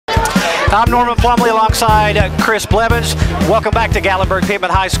I'm Norman Plumley alongside Chris Blevins. Welcome back to Gatlinburg Pittman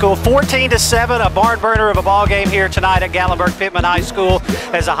High School. 14-7, a barn burner of a ball game here tonight at Gatlinburg Pittman High School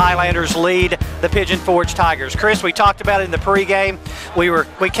as the Highlanders lead the Pigeon Forge Tigers. Chris, we talked about it in the pregame.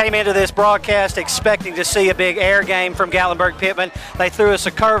 We came into this broadcast expecting to see a big air game from Gatlinburg Pittman. They threw us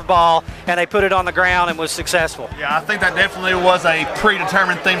a curveball and they put it on the ground and was successful. Yeah, I think that definitely was a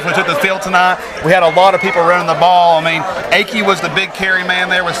predetermined thing when we took the field tonight. We had a lot of people running the ball. I mean, Akey was the big carry man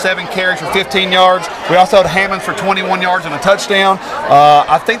there with 7 carries for 15 yards. We also had Hammonds for 21 yards and a touchdown.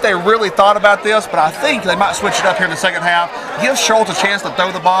 I think they really thought about this, but I think they might switch it up here in the second half. Give Schultz a chance to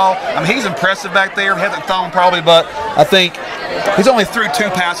throw the ball. I mean, he's impressive back there. He hasn't thrown probably, but I think he's only threw 2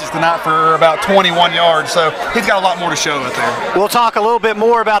 passes tonight for about 21 yards, so he's got a lot more to show out there. We'll talk a little bit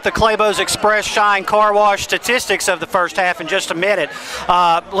more about the Claybos Express Shine Car Wash statistics of the first half in just a minute.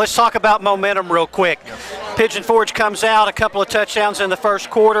 Let's talk about momentum real quick. Pigeon Forge comes out, a couple of touchdowns in the first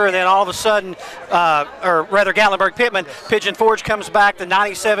quarter, and then all of a sudden, or rather Gatlinburg Pittman, Pigeon Forge comes back, the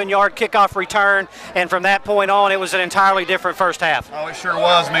 97-yard kickoff return, and from that point on, it was an entirely different first half. Oh, it sure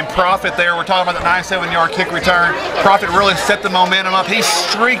was. I mean, Profit there, we're talking about the 97-yard kick return. Profit really set the momentum up. He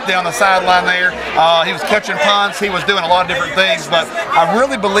streaked down the sideline there. He was catching punts. He was doing a lot of different things, but I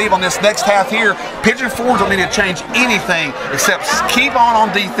really believe on this next half here, Pigeon Forge don't need to change anything except keep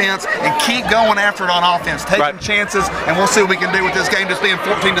on defense and keep going after it on offense, taking chances, and we'll see what we can do with this game just being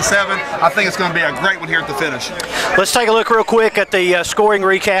 14-7. I think it's going to be a great one here at the finish. Let's take a look real quick at the scoring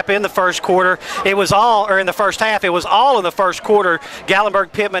recap in the first quarter. It was all, or in the first half, it was all in the first quarter.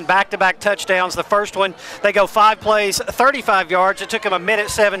 Gatlinburg Pittman back-to-back touchdowns. The first one, they go 5 plays, 35 yards. It took him a minute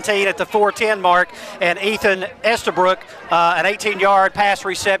 17 at the 4:10 mark, and Ethan Estabrook, an 18-yard pass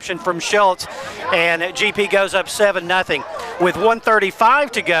reception from Schultz, and GP goes up 7-0. With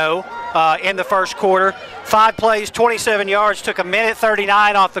 1:35 to go in the first quarter, 5 plays, 27 yards, took a minute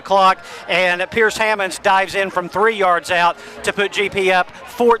 39 off the clock, and Pierce Hammonds dives in from 3 yards out to put GP up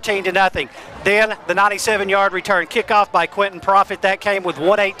 14-0. Then the 97-yard return kickoff by Quentin Profit. That came with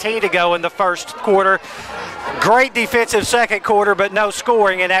 1:18 to go in the first quarter. Great defensive second quarter, but no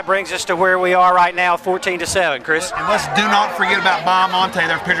scoring, and that brings us to where we are right now, 14-7. Chris? And let's do not forget about Monte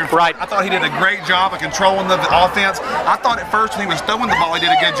there, Pigeon. Right. I thought he did a great job of controlling the offense. I thought at first when he was throwing the ball, he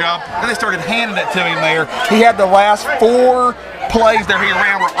did a good job. Then they started handing it to him there. He had the last 4 plays there he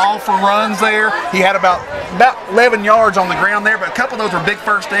ran were all for runs there. He had about 11 yards on the ground there, but a couple of those were big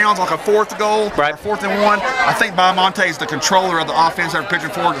first downs, like a 4th goal, or 4th and 1. I think Monte is the controller of the offense there, Pigeon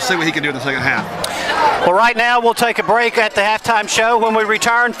Forge, to see what he can do in the second half. Well, right now we'll take a break at the halftime show. When we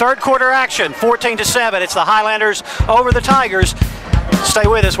return, third quarter action, 14-7. It's the Highlanders over the Tigers. Stay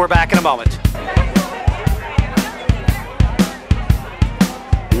with us. We're back in a moment.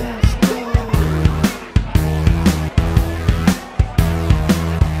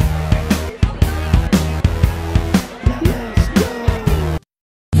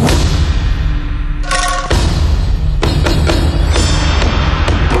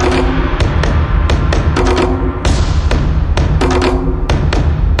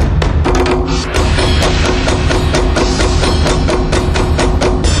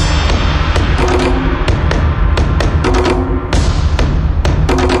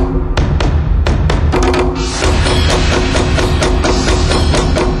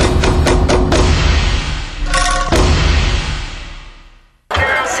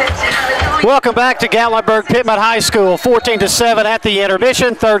 Welcome back to Gatlinburg Pittman High School, 14-7 at the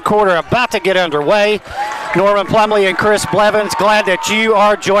intermission. Third quarter about to get underway. Norman Plumley and Chris Blevins, glad that you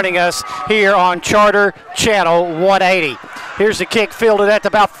are joining us here on Charter Channel 180. Here's the kick fielded at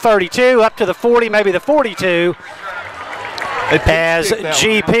about 32, up to the 40, maybe the 42. As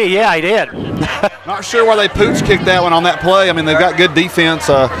GP, yeah, he did. Not sure why they pooch kicked that one on that play. I mean, they've got good defense.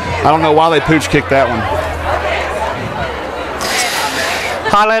 I don't know why they pooch kicked that one.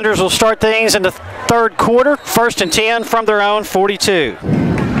 Highlanders will start things in the third quarter, 1st and 10 from their own 42.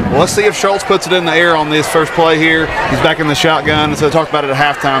 Well, let's see if Schultz puts it in the air on this first play here. He's back in the shotgun, so they talked about it at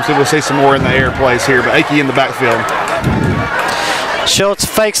halftime, so we'll see some more in the air plays here, but Akey in the backfield. Schultz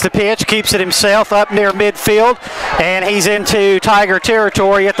fakes the pitch, keeps it himself up near midfield, and he's into Tiger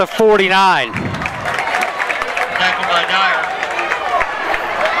territory at the 49.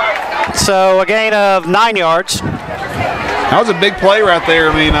 So a gain of 9 yards. That was a big play right there.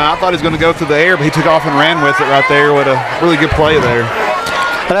 I mean, I thought he was going to go through the air, but he took off and ran with it right there. What a really good play there.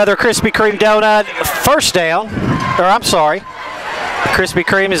 Another Krispy Kreme donut, first down. Or I'm sorry, Krispy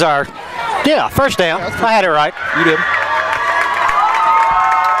Kreme is our, first down. I had it right. You did.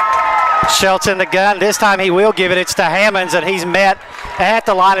 Schultz in the gun. This time he will give it. It's to Hammonds, and he's met at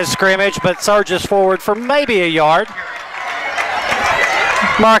the line of scrimmage, but surges forward for maybe a yard.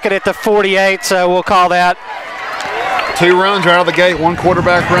 Mark it at the 48, so we'll call that. 2 runs right out of the gate, 1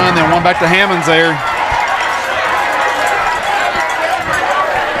 quarterback run, then 1 back to Hammonds there.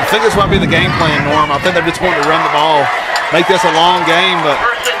 I think this might be the game plan, Norm. I think they're just wanting to run the ball, make this a long game, but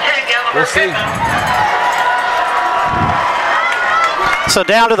we'll see. So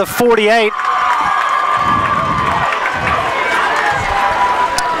down to the 48.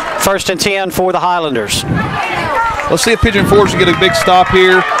 1st and 10 for the Highlanders. Let's see if Pigeon Forge can get a big stop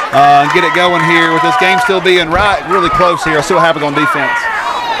here and get it going here with this game still being really close here. I'll see what happens on defense.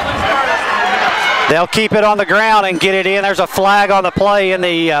 They'll keep it on the ground and get it in. There's a flag on the play in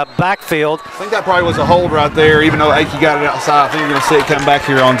the backfield. I think that probably was a hold right there, even though Akey got it outside. I think you're going to see it come back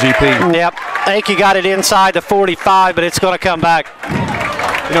here on GP. Yep, Akey got it inside the 45, but it's going to come back.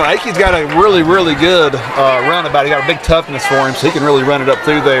 You know, Akey's got a really, really good runabout. He got a big toughness for him, so he can really run it up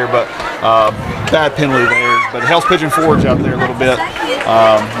through there, but bad penalty there. But it helps Pigeon Forge out there a little bit.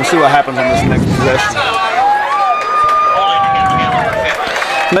 We'll see what happens on this next possession.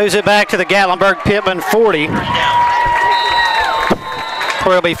 Moves it back to the Gatlinburg Pittman 40.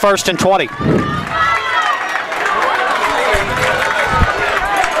 Where it'll be 1st and 20.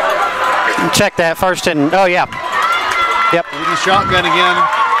 Check that 1st and, oh yeah. Yep. With the shotgun again,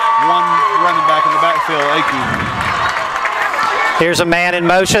 1 running back in the backfield, Akey. Here's a man in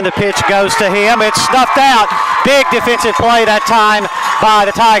motion. The pitch goes to him. It's snuffed out. Big defensive play that time by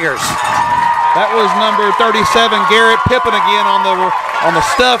the Tigers. That was number 37, Garrett Pippin again on the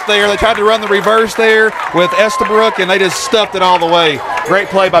stuff there. They tried to run the reverse there with Estabrook, and they just stuffed it all the way. Great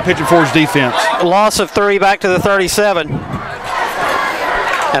play by Pigeon Forge defense. Loss of 3 back to the 37.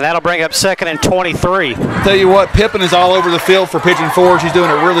 And that'll bring up 2nd and 23. Tell you what, Pippin is all over the field for Pigeon Forge. He's doing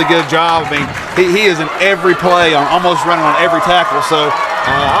a really good job. I mean, he is in every play, almost running on every tackle. So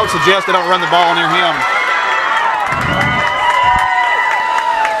I would suggest they don't run the ball near him.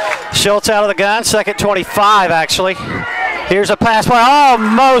 Schultz out of the gun, 2nd 25 actually. Here's a pass play,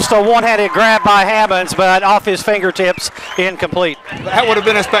 almost a one-handed grab by Hammonds, but off his fingertips, incomplete. That would have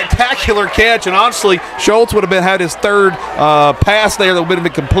been a spectacular catch, and honestly, Schultz would have had his 3rd pass there that would have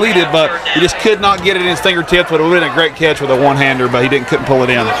been completed, but he just could not get it in his fingertips. But it would have been a great catch with a one-hander, but he couldn't pull it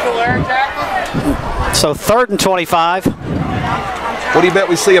in. So 3rd and 25. What do you bet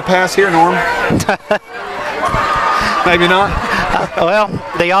we see a pass here, Norm? Maybe not. Well,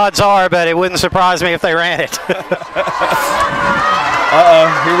 the odds are, but it wouldn't surprise me if they ran it. Here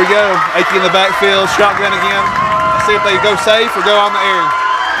we go. Akey in the backfield, shotgun again. Let's see if they go safe or go on the air.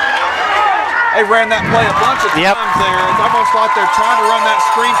 They ran that play a bunch of times there. It's almost like they're trying to run that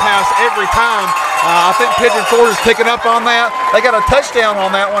screen pass every time. I think Pigeon Forge is picking up on that. They got a touchdown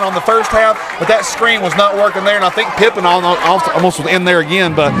on that one on the 1st half, but that screen was not working there, and I think Pippin almost was in there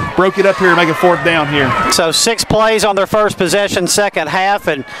again, but broke it up here and make a 4th down here. So 6 plays on their first possession, 2nd half,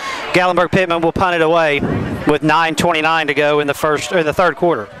 and Gatlinburg Pittman will punt it away with 9:29 to go in the 3rd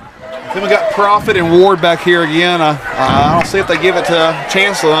quarter. Then we got Profit and Ward back here again. I don't see if they give it to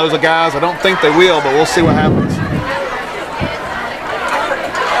Chancellor and those guys. I don't think they will, but we'll see what happens.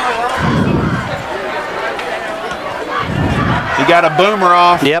 He got a boomer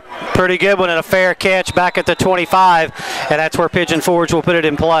off. Yep, pretty good one and a fair catch back at the 25, and that's where Pigeon Forge will put it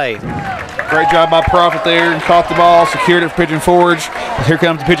in play. Great job by Profit there. Caught the ball, secured it for Pigeon Forge. Here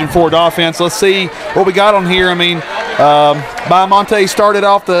comes the Pigeon Forge offense. Let's see what we got on here. I mean, Biomonte started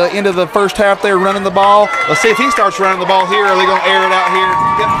off the end of the 1st half there running the ball. Let's see if he starts running the ball here. Are they going to air it out here?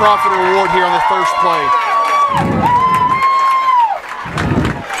 Get Profit or Ward here on this 1st play.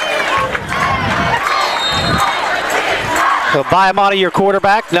 So Biomonte, your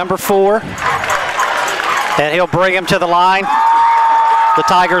quarterback, number 4. And he'll bring him to the line. The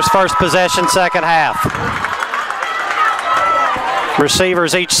Tigers' first possession, 2nd half.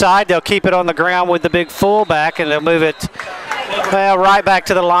 Receivers each side. They'll keep it on the ground with the big fullback, and they'll move it right back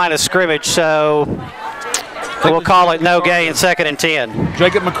to the line of scrimmage. So we'll call it no gain, 2nd and 10.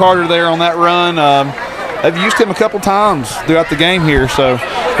 Jacob McCarter there on that run. They've used him a couple times throughout the game here, so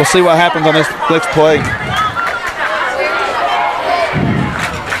we'll see what happens on this next play.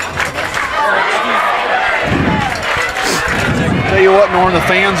 Tell you what, Norm, the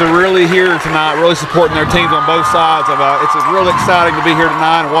fans are really here tonight, really supporting their teams on both sides. It's real exciting to be here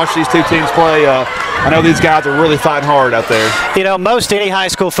tonight and watch these 2 teams play. I know these guys are really fighting hard out there. You know, most any high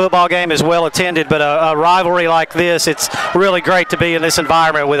school football game is well attended, but a rivalry like this, it's really great to be in this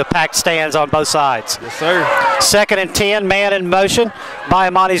environment with a packed stands on both sides. Yes, sir. 2nd and 10, man in motion.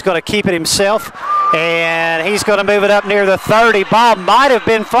 Biomonte's going to keep it himself, and he's going to move it up near the 30. Ball might have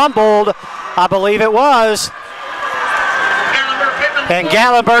been fumbled. I believe it was. And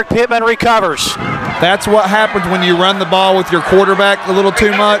Gatlinburg Pittman recovers. That's what happens when you run the ball with your quarterback a little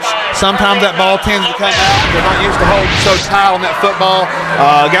too much. Sometimes that ball tends to come out. They're not used to holding so tight on that football.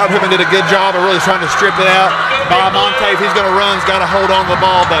 Gatlinburg Pittman did a good job of really trying to strip it out. Bob Monte, if he's going to run, he's got to hold on to the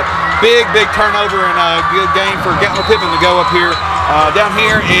ball. But big turnover and a good game for Gatlinburg Pittman to go up here, down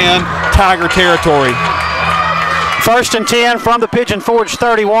here in Tiger territory. 1st and 10 from the Pigeon Forge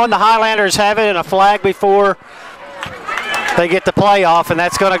 31. The Highlanders have it in a flag before they get the play off, and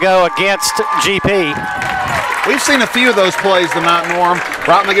that's going to go against GP. We've seen a few of those plays tonight, Norm.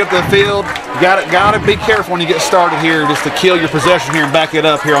 Right when they get up to the field, you got to be careful when you get started here, just to kill your possession here and back it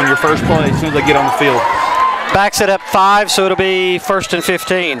up here on your first play as soon as they get on the field. Backs it up 5, so it'll be 1st and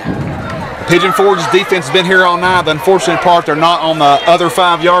 15. Pigeon Forge's defense has been here all night. The unfortunate part, they're not on the other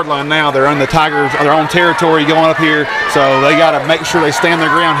 5-yard line now. They're in the Tigers' their own territory going up here, so they got to make sure they stand their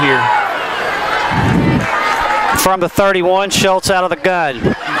ground here. From the 31, Schultz out of the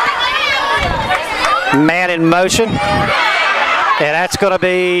gun. Man in motion. And that's going to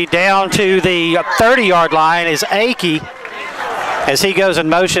be down to the 30-yard line is Akey as he goes in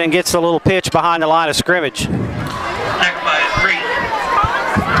motion and gets the little pitch behind the line of scrimmage. Back by 3.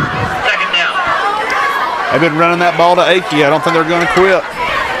 2nd down. They've been running that ball to Akey. I don't think they're going to quit.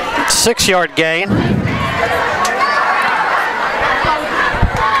 6-yard gain.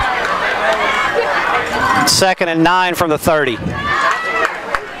 Second and 9 from the 30.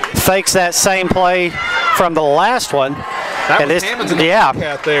 Fakes that same play from the last one. That was Hammonds in the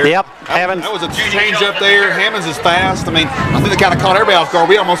Wildcat there. Yep. That was a change up there. Hammonds is fast. I mean, I think they kind of caught everybody off guard.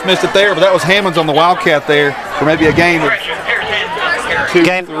 We almost missed it there, but that was Hammonds on the Wildcat there for maybe a gain of 2,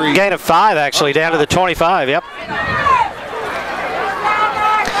 3. Gain of 5, actually, down to the 25. Yep.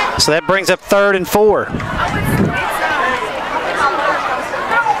 So that brings up 3rd and 4.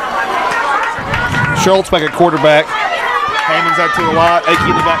 Schultz back at quarterback. Hammonds out to the lot. Akey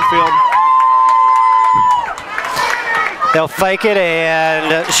in the backfield. They'll fake it,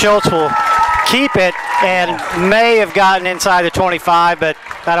 and Schultz will keep it and may have gotten inside the 25, but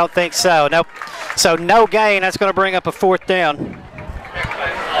I don't think so. Nope. So no gain. That's going to bring up a 4th down.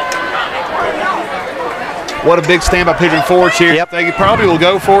 What a big stand by Pigeon Forge here. Yep. They probably will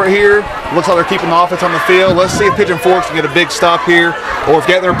go for it here. Looks like they're keeping the offense on the field. Let's see if Pigeon Forge can get a big stop here, or if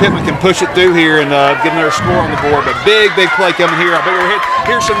Gatlinburg Pittman can push it through here and get another score on the board. But big play coming here. I bet we're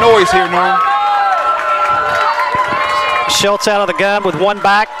here's some noise here, Norm. Schultz out of the gun with one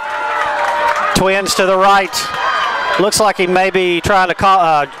back. Twins to the right. Looks like he may be trying to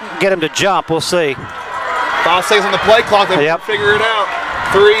get him to jump. We'll see. 5 seconds on the play clock. They figure it out.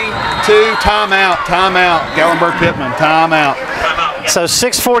 3, 2, timeout. Gatlinburg Pittman, timeout. So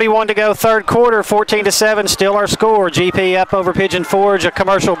 6:41 to go, 3rd quarter, 14-7, still our score. GP up over Pigeon Forge, a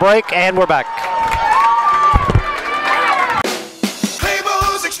commercial break, and we're back.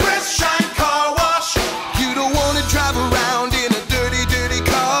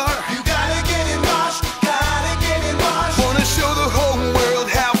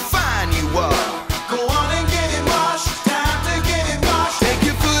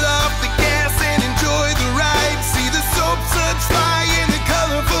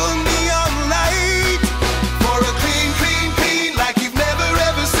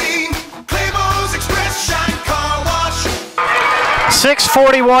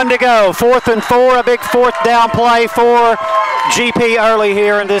 .41 to go, 4th and 4, a big 4th down play for GP early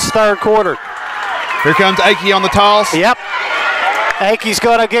here in this 3rd quarter. Here comes Akey on the toss. Yep. Akey's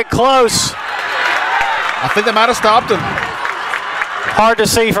going to get close. I think they might have stopped him. Hard to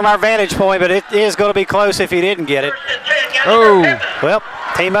see from our vantage point, but it is going to be close if he didn't get it. Oh. Well,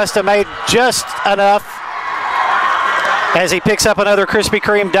 he must have made just enough as he picks up another Krispy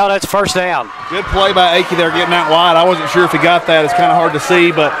Kreme Donuts 1st down. Good play by Akey there getting out wide. I wasn't sure if he got that. It's kind of hard to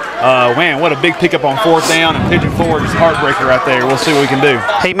see, but man, what a big pickup on 4th down, and Pigeon Forge is a heartbreaker right there. We'll see what we can do.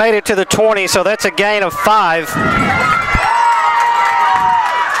 He made it to the 20, so that's a gain of 5.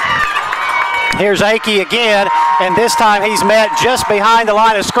 Here's Akey again, and this time he's met just behind the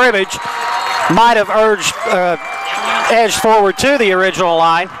line of scrimmage. Might have edged forward to the original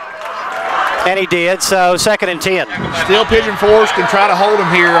line. And he did, so 2nd and 10. Still Pigeon Forge can try to hold him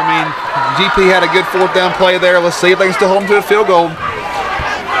here. I mean, GP had a good 4th down play there. Let's see if they can still hold him to a field goal.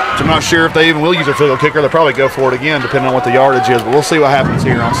 Which I'm not sure if they even will use a field goal kicker. They'll probably go for it again, depending on what the yardage is. But we'll see what happens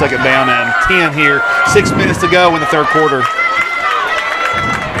here on 2nd down and 10 here. 6 minutes to go in the 3rd quarter.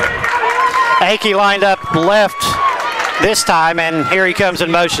 Akey lined up left this time, and here he comes in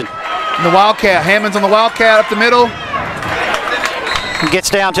motion. And the Wildcat, Hammonds on the Wildcat up the middle.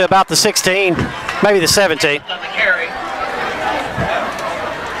 Gets down to about the 16, maybe the 17. Back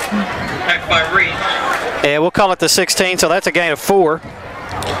by Reed. Yeah, we'll call it the 16, so that's a gain of 4.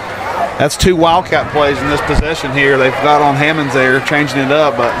 That's 2 Wildcat plays in this possession here. They've got on Hammonds there, changing it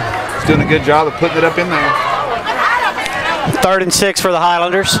up, but he's doing a good job of putting it up in there. 3rd and 6 for the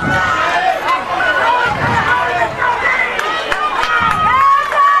Highlanders. Here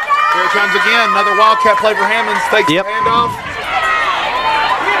it comes again. Another Wildcat play for Hammonds. Takes the handoff.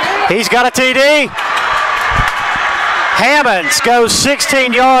 He's got a TD. Hammonds goes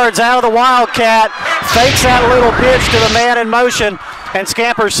 16 yards out of the Wildcat, fakes that little pitch to the man in motion, and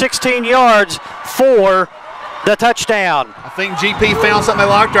scampers 16 yards for the touchdown. I think GP found something they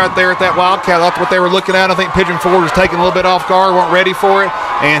liked right there at that Wildcat. That's what they were looking at. I think Pigeon Forward was taking a little bit off guard, weren't ready for it,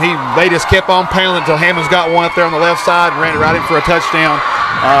 and they just kept on pounding until Hammonds got one up there on the left side and ran it right in for a touchdown.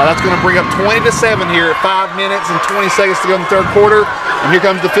 That's going to bring up 20-7 here at 5 minutes and 20 seconds to go in the 3rd quarter. And here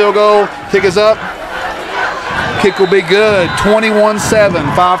comes the field goal. Kick is up. Kick will be good. 21-7,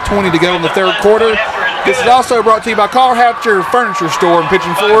 5:20 to go in the 3rd quarter. This is also brought to you by Carl Hatcher Furniture Store in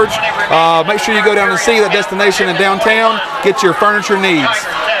Pigeon Forge. Make sure you go down and see that destination in downtown. Get your furniture needs.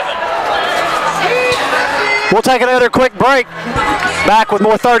 We'll take another quick break. Back with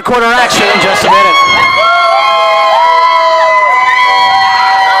more 3rd quarter action in just a minute.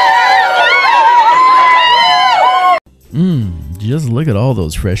 Just look at all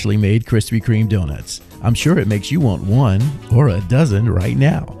those freshly made Krispy Kreme donuts. I'm sure it makes you want one or a dozen right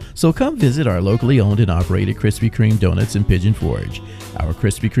now. So come visit our locally owned and operated Krispy Kreme donuts in Pigeon Forge. Our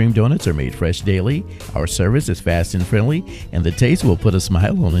Krispy Kreme donuts are made fresh daily, our service is fast and friendly, and the taste will put a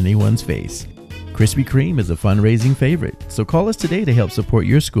smile on anyone's face. Krispy Kreme is a fundraising favorite, so call us today to help support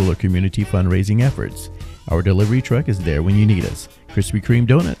your school or community fundraising efforts. Our delivery truck is there when you need us. Krispy Kreme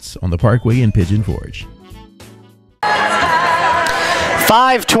Donuts on the Parkway in Pigeon Forge.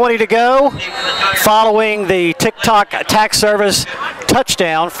 5:20 to go following the TikTok tax service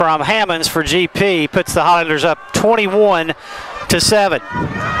touchdown from Hammonds for GP. Puts the Highlanders up 21-7. Well, let's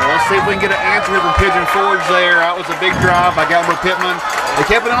see if we can get an answer here from Pigeon Forge there. That was a big drive by Gatlinburg Pittman. They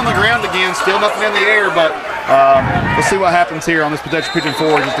kept it on the ground again, still nothing in the air, but we'll see what happens here on this possession. Pigeon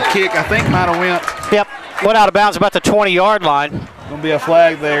Forge. The kick, I think, might have went. Yep, went out of bounds about the 20-yard line. Going to be a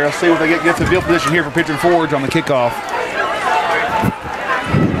flag there. Let's see what they get the field position here for Pigeon Forge on the kickoff.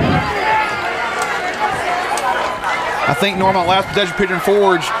 I think Norman last possession Pigeon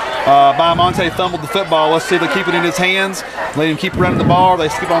Forge by Monte fumbled the football. Let's see if they keep it in his hands. Let him keep running the ball. They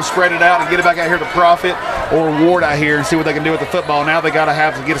keep on spread it out and get it back out here to Profit or Ward out here and see what they can do with the football. Now they got to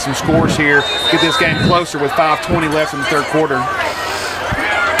have to get some scores here, get this game closer with 5:20 left in the 3rd quarter.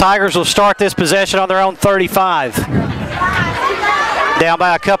 Tigers will start this possession on their own 35. Down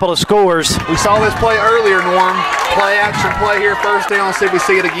by a couple of scores. We saw this play earlier, Norm. Play action play here, 1st down. Let's see if we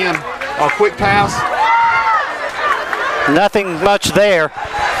see it again. A quick pass. Nothing much there.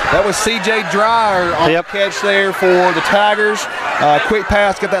 That was C.J. Dreyer on the catch there for the Tigers. Quick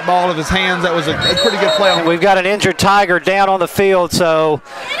pass, get that ball out of his hands. That was a pretty good play. We've got an injured Tiger down on the field, so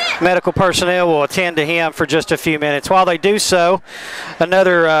medical personnel will attend to him for just a few minutes. While they do so,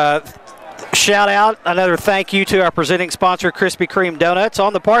 another shout out, another thank you to our presenting sponsor, Krispy Kreme Donuts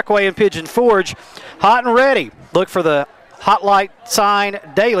on the Parkway in Pigeon Forge. Hot and ready. Look for the hot light sign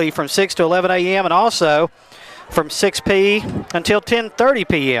daily from 6 to 11 a.m. and also from 6 p.m. until 10:30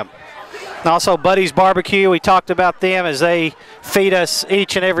 p.m. And also Buddy's Barbecue. We talked about them as they feed us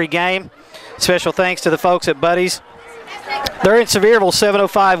each and every game. Special thanks to the folks at Buddy's. They're in Sevierville,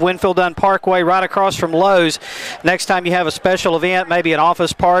 705 Winfield Dunn Parkway, right across from Lowe's. Next time you have a special event, maybe an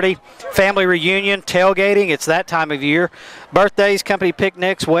office party, family reunion, tailgating, it's that time of year. Birthdays, company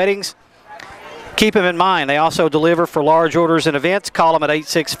picnics, weddings. Keep them in mind. They also deliver for large orders and events. Call them at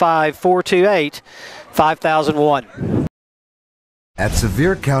 865-428-5001. At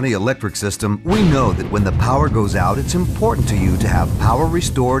Sevier County Electric System, we know that when the power goes out, it's important to you to have power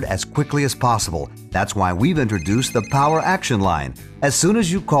restored as quickly as possible. That's why we've introduced the Power Action Line. As soon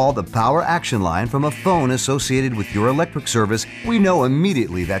as you call the Power Action Line from a phone associated with your electric service, we know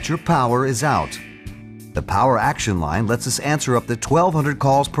immediately that your power is out. The Power Action Line lets us answer up to 1,200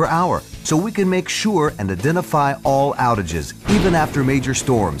 calls per hour, so we can make sure and identify all outages, even after major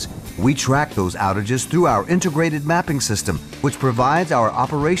storms. We track those outages through our integrated mapping system, which provides our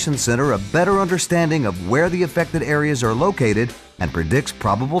operations center a better understanding of where the affected areas are located and predicts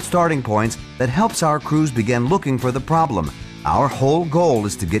probable starting points that helps our crews begin looking for the problem. Our whole goal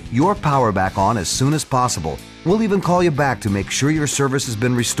is to get your power back on as soon as possible. We'll even call you back to make sure your service has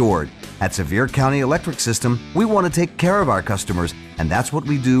been restored. At Sevier County Electric System, we want to take care of our customers, and that's what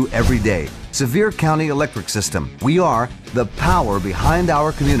we do every day. Sevier County Electric System. We are the power behind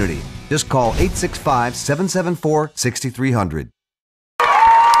our community. Just call 865-774-6300.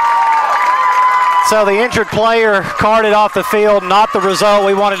 So the injured player carted off the field, not the result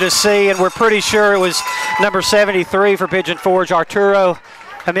we wanted to see, and we're pretty sure it was number 73 for Pigeon Forge, Arturo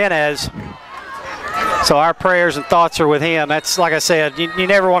Jimenez. So our prayers and thoughts are with him. That's, like I said, you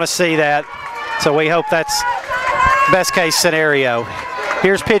never want to see that. So we hope that's best case scenario.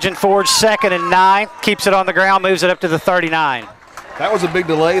 Here's Pigeon Forge, 2nd and 9. Keeps it on the ground, moves it up to the 39. That was a big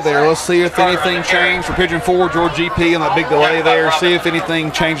delay there. Let's see if anything changed for Pigeon Forge or GP and that big delay there. See if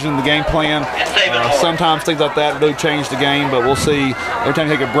anything changed in the game plan. Sometimes things like that do change the game, but we'll see. Every time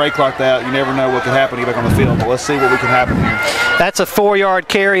you take a break like that, you never know what could happen back on the field. But let's see what we can happen here. That's a 4-yard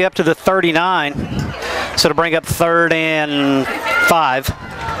carry up to the 39. So to bring up 3rd and 5.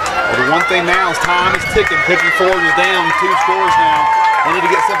 Well, the one thing now is time is ticking. Pigeon Forge is down 2 scores now. They need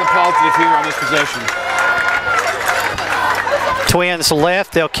to get something positive here on this possession. Twins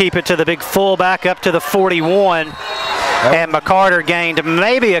left. They'll keep it to the big fullback up to the 41. Yep. And McCarter gained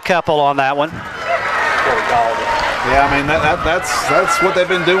maybe a couple on that one. Yeah, I mean, that's what they've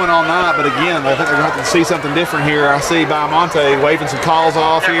been doing all night. But again, I think they're going to have to see something different here. I see Bahamonte waving some calls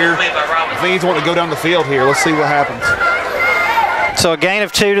off here. I think he's wanting to go down the field here. Let's see what happens. So a gain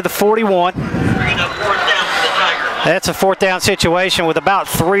of 2 to the 41. That's a 4th down situation with about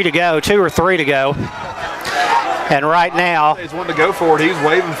 3 to go, 2 or 3 to go. And right now, he's wanting to go for it. He's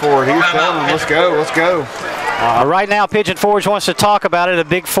waving for it. He's telling them, let's go, let's go. Right now, Pigeon Forge wants to talk about it, a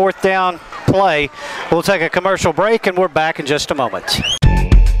big 4th down play. We'll take a commercial break, and we're back in just a moment.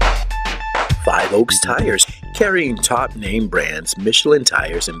 Five Oaks Tires, carrying top name brands Michelin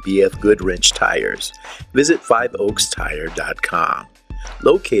Tires and BF Goodwrench Tires. Visit 5oakstire.com.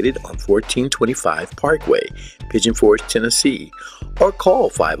 Located on 1425 Parkway, Pigeon Forge, Tennessee, or call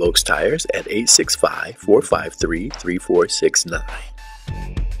 5 Oaks Tires at 865-453-3469.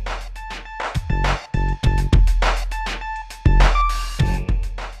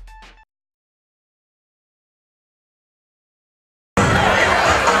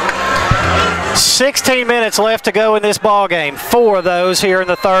 "16 minutes left to go in this ball game. 4 of those here in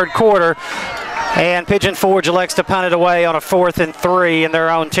the 3rd quarter. And Pigeon Forge elects to punt it away on a 4th and 3 in their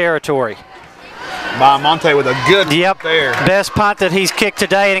own territory. Bahamonte with a good there. Best punt that he's kicked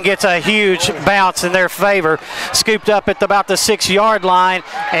today, and gets a huge bounce in their favor. Scooped up at about the 6-yard line,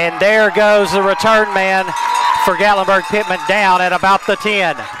 and there goes the return man for Gatlinburg Pittman, down at about the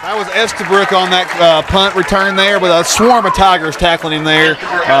 10. That was Estabrook on that punt return there, with a swarm of Tigers tackling him there.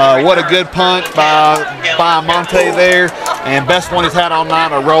 What a good punt by Monte there. And best one he's had all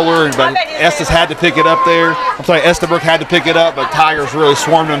night, a roller, but Estes had to pick it up there. I'm sorry, Estabrook had to pick it up, but Tigers really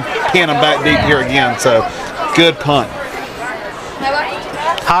swarmed him, pinned him back deep here again. So good punt.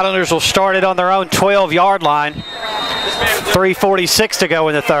 Highlanders will start it on their own 12-yard line. 3:46 to go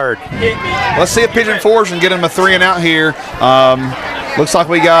in the 3rd. Let's see if Pigeon Forge can get him a 3 and out here. Looks like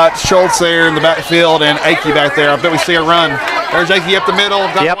we got Schultz there in the backfield and Akey back there. I bet we see a run. There's Akey up the middle,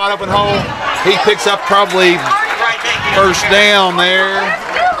 got a wide open hole. He picks up probably 1st down there.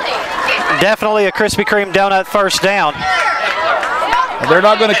 Definitely a Krispy Kreme donut 1st down. They're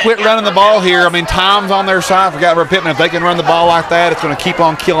not going to quit running the ball here. I mean, time's on their side for Gatlinburg Pittman. If they can run the ball like that, it's going to keep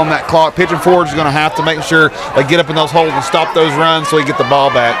on killing that clock. Pigeon Forge is going to have to make sure they get up in those holes and stop those runs so we get the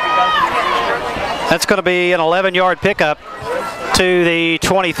ball back. That's going to be an 11-yard pickup to the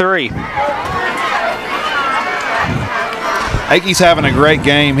 23. Akey's having a great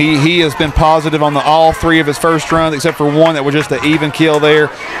game. He has been positive on all 3 of his first runs, except for one that was just an even kill there.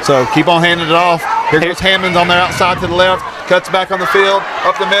 So keep on handing it off. Here goes Hammonds on their outside to the left. Cuts back on the field.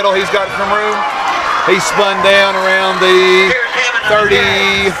 Up the middle. He's got some room. He's spun down around the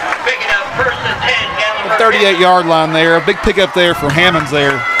 38-yard line there. A big pickup there for Hammonds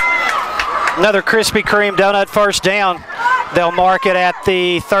there. Another Krispy Kreme donut 1st down. They'll mark it at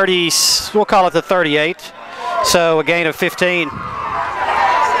the 30, we'll call it the 38. So a gain of 15. 15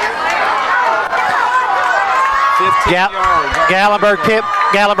 yards.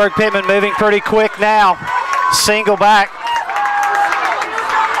 Gatlinburg Pittman moving pretty quick now. Single back.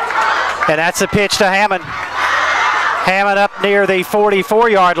 And that's a pitch to Hammond. Hammond up near the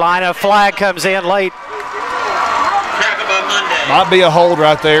 44-yard line. A flag comes in late. Might be a hold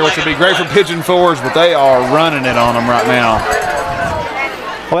right there, which would be great for Pigeon Forge, but they are running it on them right now.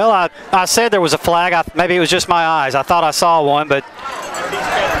 Well, I said there was a flag. Maybe it was just my eyes. I thought I saw one, but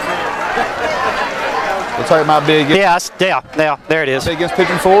looks like it might be against. Yeah, there it is. Against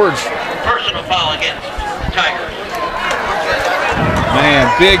Pigeon Forge. Personal foul against Tigers. Man,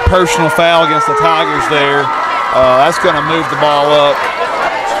 big personal foul against the Tigers there. That's going to move the ball up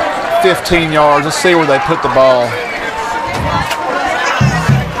 15 yards. Let's see where they put the ball.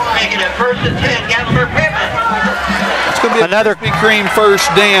 Making it 1st and 10, Gatlinburg Pittman. It's going to be Another Krispy Kreme first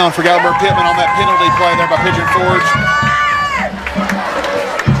down for Gatlinburg Pittman on that penalty play there by Pigeon Forge.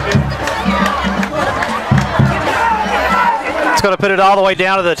 It's going to put it all the way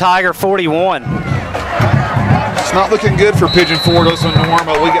down to the Tiger 41. It's not looking good for Pigeon Forge, Norm,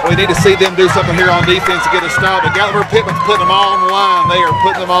 but we need to see them do something here on defense to get a stop. But Gatlinburg Pittman's putting them all on the line. They are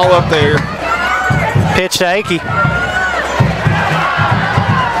putting them all up there. Pitch to Akey.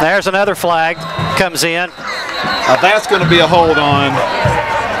 There's another flag. Comes in. That's going to be a hold on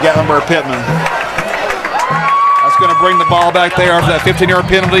Gatlinburg Pittman. That's going to bring the ball back there after that 15-yard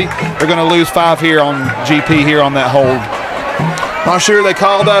penalty. They're going to lose 5 here on GP here on that hold. Not sure they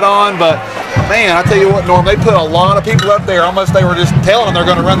called that on, but man, I tell you what, Norm, they put a lot of people up there. Almost they were just telling them they're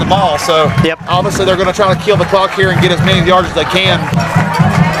going to run the ball. So obviously they're going to try to kill the clock here and get as many yards as they can.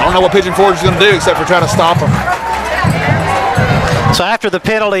 I don't know what Pigeon Forge is going to do except for try to stop them. So after the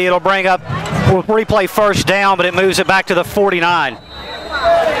penalty, it'll bring up, we'll replay first down, but it moves it back to the 49.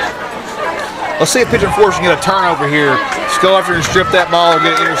 Let's see if Pigeon Forge can get a turnover here. Just go after and strip that ball or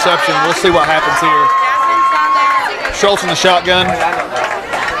get an interception. We'll see what happens here. Schultz in the shotgun.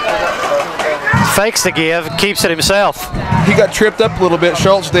 Fakes the give, keeps it himself. He got tripped up a little bit,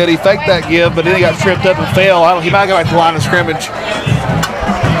 Schultz did. He faked that give, but then he got tripped up and fell. He might go back to the line of scrimmage.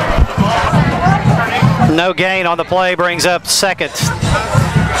 No gain on the play, brings up second.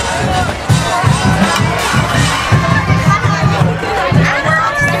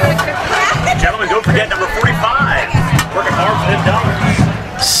 Gentlemen, don't forget number 45. Working hard for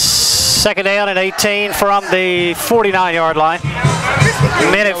 $10. Second down and 18 from the 49-yard line.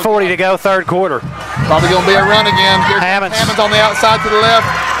 Minute 40 to go, third quarter. Probably going to be a run again. Hammond's on the outside to the left.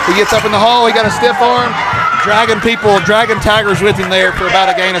 He gets up in the hole. He got a stiff arm. Dragging Tigers with him there for about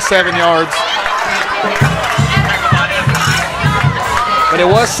a gain of 7 yards. But it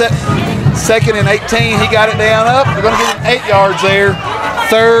was second and 18. He got it down up. We're going to get him 8 yards there.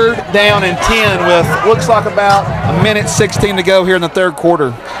 Third down and 10 with looks like about a minute 16 to go here in the third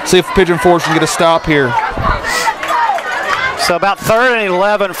quarter. See if Pigeon Forge can get a stop here. So about third and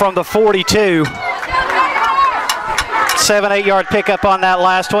 11 from the 42. 7-8 yard pickup on that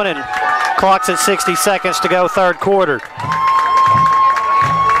last one, and clock's at 60 seconds to go, third quarter.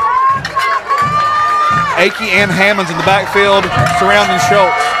 Akey and Hammonds in the backfield surrounding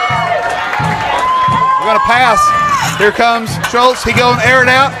Schultz. We're going to pass. Here comes Schultz. He going air it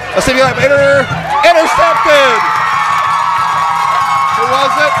out. Let's see if he got intercepted. Who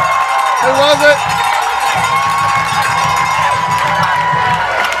was it? Who was it?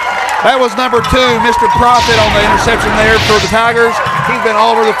 That was number 2, Mr. Profit, on the interception there for the Tigers. He's been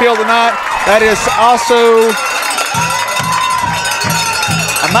all over the field tonight. That is also,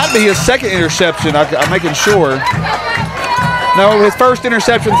 it might be his second interception. I'm making sure. No, his first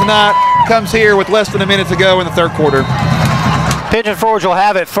interception tonight comes here with less than a minute to go in the third quarter. Pigeon Forge will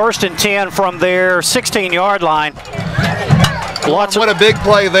have it first and 10 from their 16-yard line. What a big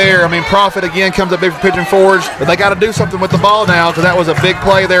play there. I mean, Profit again comes up big for Pigeon Forge, but they got to do something with the ball now because that was a big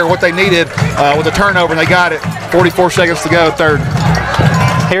play there, what they needed with the turnover, and they got it. 44 seconds to go, third.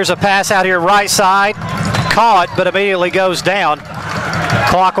 Here's a pass out here right side. Caught, but immediately goes down.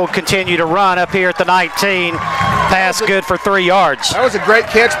 Clock will continue to run up here at the 19. Pass good for 3 yards. That was a great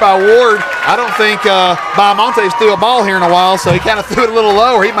catch by Ward. I don't think Biamonte's threw a ball here in a while, so he kind of threw it a little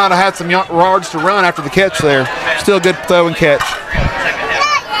lower. He might have had some yards to run after the catch there. Still a good throw and catch.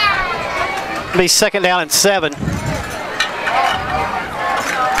 Be second down and 7.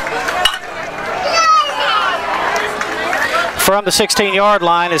 From the 16-yard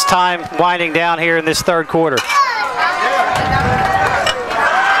line as time winding down here in this third quarter.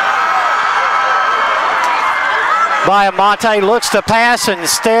 Biamonte looks to pass and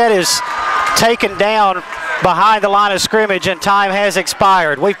instead is taken down behind the line of scrimmage, and time has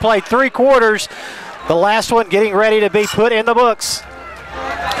expired. We've played 3 quarters. The last one getting ready to be put in the books.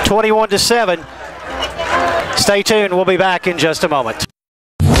 21-7. Stay tuned. We'll be back in just a moment.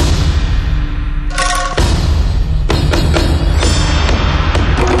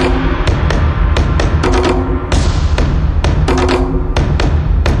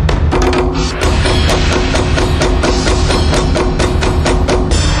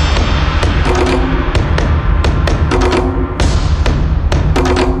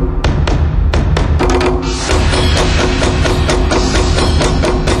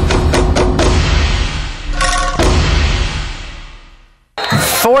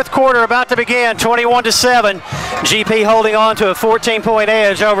 Fourth quarter about to begin, 21-7. GP holding on to a 14-point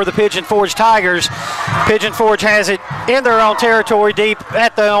edge over the Pigeon Forge Tigers. Pigeon Forge has it in their own territory, deep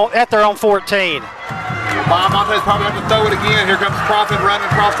at their own 14. Monte's probably going to throw it again. Here comes Profit running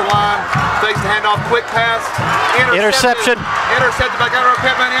across the line. Takes the handoff, quick pass. Interception. Intercepted by Gatlinburg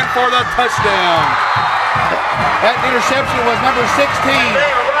Pittman in for the touchdown. That interception was number 16,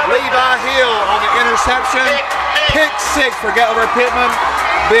 Levi Hill on the interception. Pick 6 for Gatlinburg Pittman.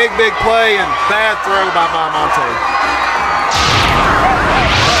 Big play and bad throw by Monte.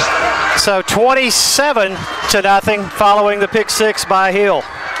 So 27-0 following the pick 6 by Hill.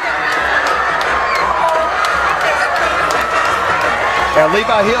 Yeah,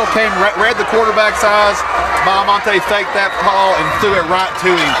 Levi Hill read the quarterback's eyes. Monte faked that ball and threw it right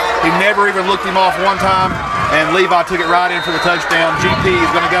to him. He never even looked him off one time, and Levi took it right in for the touchdown. GP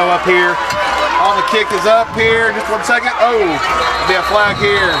is going to go up here. On the kick is up here. Just 1 second. Oh, there'll be a flag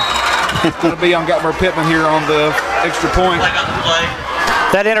here. It's going to be on Gatlinburg Pittman here on the extra point.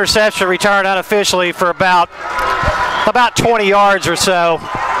 That interception returned unofficially for about 20 yards or so.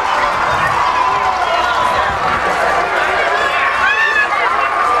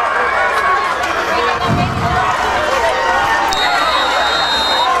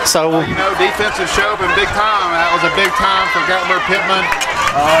 So, you know, defensive show up in big time. That was a big time for Gatlinburg Pittman.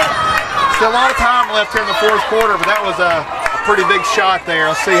 Still a lot of time left here in the fourth quarter, but that was a pretty big shot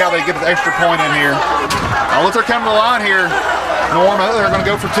there. Let's see how they get the extra point in here. Looks like they're coming to the line here. Norm, they're going to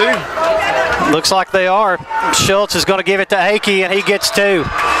go for 2. Looks like they are. Schultz is going to give it to Akey, and he gets 2.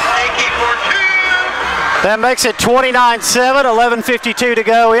 That makes it 29-7, 11:52 to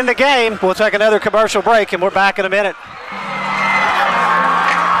go in the game. We'll take another commercial break, and we're back in a minute.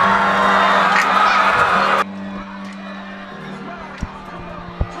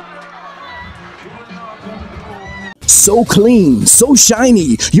 So clean, so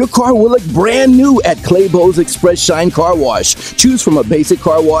shiny, your car will look brand new at Claybo's Express Shine Car Wash. Choose from a basic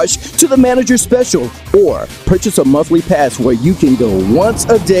car wash to the manager special, or purchase a monthly pass where you can go once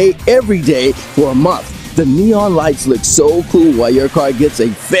a day, every day for a month. The neon lights look so cool while your car gets a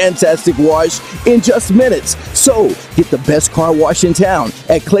fantastic wash in just minutes. So, get the best car wash in town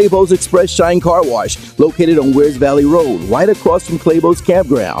at Claybo's Express Shine Car Wash, located on Wears Valley Road, right across from Claybo's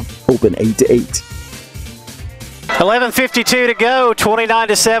Campground. Open 8 to 8. 11:52 to go,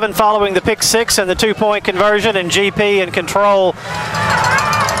 29-7 following the pick 6 and the 2-point conversion, and GP in control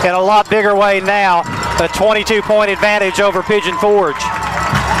in a lot bigger way now. A 22-point advantage over Pigeon Forge.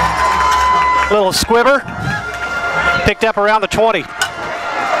 Little squibber, picked up around the 20.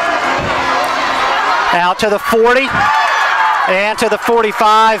 Out to the 40 and to the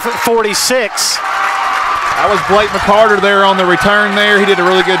 45-46. That was Blake McCarter there on the return there. He did a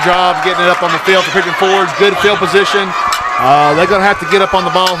really good job getting it up on the field for Pigeon Forge. Good field position. They're going to have to get up on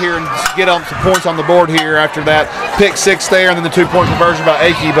the ball here and get some points on the board here after that pick 6 there and then the 2-point conversion by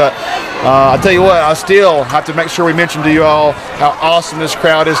Akey. But I tell you what, I still have to make sure we mention to you all how awesome this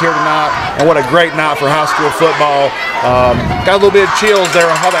crowd is here tonight and what a great night for high school football. Got a little bit of chills there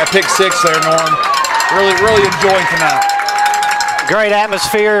on how that pick 6 there, Norm. Really enjoying tonight. Great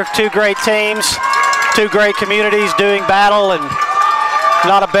atmosphere, 2 great teams. 2 great communities doing battle, and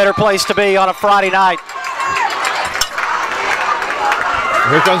not a better place to be on a Friday night.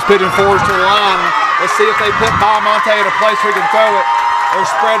 Here comes Pigeon Forge to the line. Let's see if they put Monte at a place where he can throw it. They're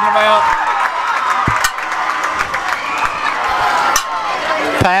spreading them out.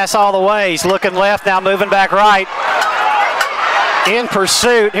 Pass all the way. He's looking left, now moving back right. In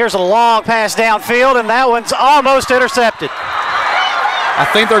pursuit. Here's a long pass downfield, and that one's almost intercepted. I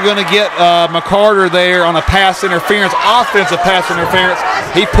think they're going to get McCarter there on a pass interference, offensive pass interference.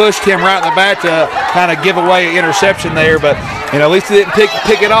 He pushed him right in the back to kind of give away an interception there, but at least he didn't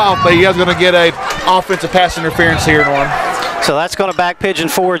pick it off, but he is going to get a offensive pass interference here, Norm. So that's going to back Pigeon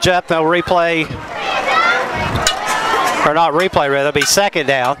Forge up. They'll replay, or not replay, rather, it'll be second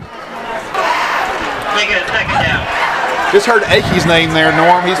down. Make it a second down. Just heard Akey's name there,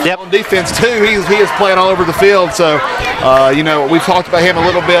 Norm. He's on defense too. He is playing all over the field. So, we've talked about him a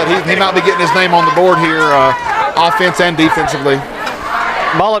little bit. He might be getting his name on the board here, offense and defensively.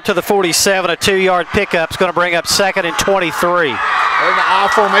 Ball up to the 47, a 2-yard pickup is going to bring up 2nd and 23. They're in the I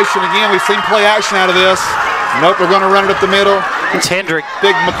formation again. We've seen play action out of this. Nope, they're going to run it up the middle. It's Hendrick.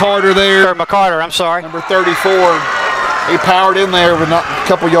 Big McCarter there. Or McCarter, I'm sorry. Number 34. He powered in there with a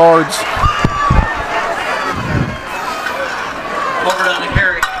couple yards. Over on the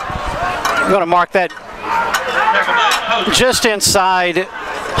carry. I'm going to mark that just inside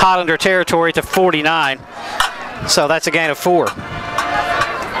Highlander territory to 49. So that's a gain of 4. It's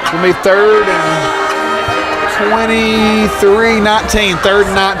going to be 3rd and 19. 3rd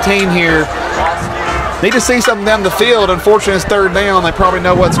and 19 here. Need to see something down the field. Unfortunately, it's 3rd down. They probably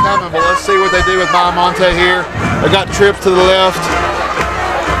know what's coming, but let's see what they do with Monte here. They got trips to the left.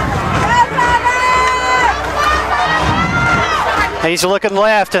 He's looking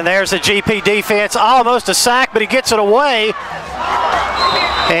left, and there's a GP defense. Almost a sack, but he gets it away.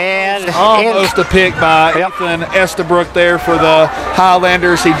 And almost a pick by Ethan Estabrook there for the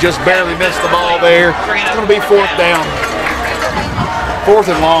Highlanders. He just barely missed the ball there. It's going to be 4th down. 4th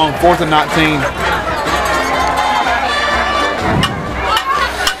and long, 4th and 19.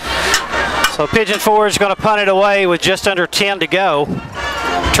 So Pigeon Forge is going to punt it away with just under 10 to go,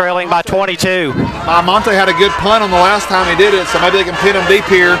 trailing by 22. Monte had a good punt on the last time he did it, so maybe they can pin him deep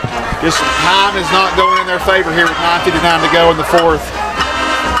here. Just time is not going in their favor here with 9:59 to go in the 4th.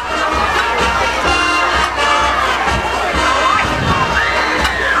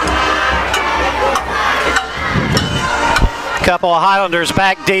 Couple of Highlanders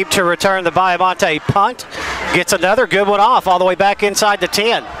back deep to return the Biomonte punt. Gets another good one off all the way back inside the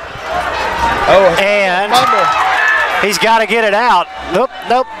 10. Oh, and he's got to get it out. Nope.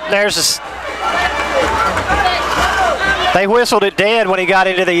 There's they whistled it dead when he got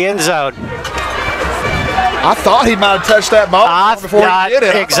into the end zone. I thought he might have touched that ball before he did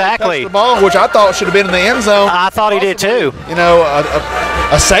it. Exactly. The ball, which I thought should have been in the end zone. I thought he did too. You know,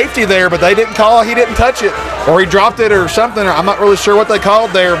 a safety there, but they didn't call. He didn't touch it, or he dropped it, or something. I'm not really sure what they called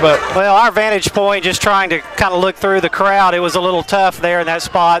there, but well, our vantage point, just trying to kind of look through the crowd, it was a little tough there in that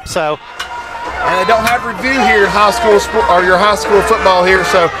spot. So, and they don't have review here in high school or your high school football here.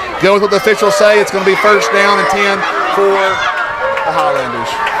 So go with what the officials say. It's going to be 1st down and 10 for the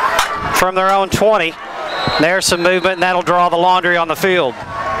Highlanders from their own 20. There's some movement, and that'll draw the laundry on the field.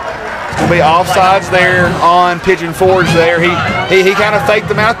 It's going to be offsides there on Pigeon Forge there. He kind of faked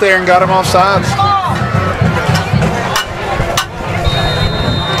them out there and got them offsides.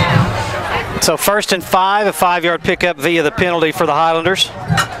 So 1st and 5, a 5-yard pickup via the penalty for the Highlanders.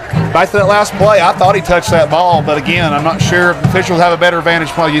 Back to that last play, I thought he touched that ball, but again, I'm not sure if the officials have a better vantage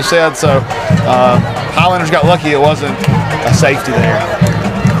point, you said, so Highlanders got lucky it wasn't a safety there.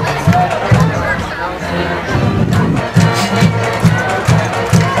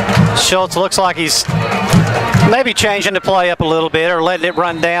 Schultz looks like he's maybe changing the play up a little bit or letting it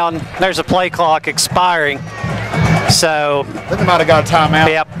run down. There's a play clock expiring. So I think they might have got a timeout.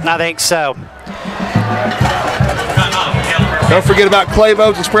 Yep, I think so. Don't forget about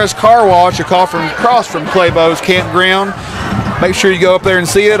Claybo's Express Car Wash, across from Claybo's Campground. Make sure you go up there and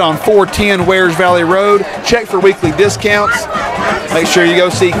see it on 410 Wares Valley Road. Check for weekly discounts. Make sure you go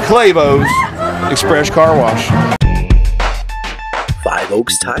see Claybo's Express Car Wash. Five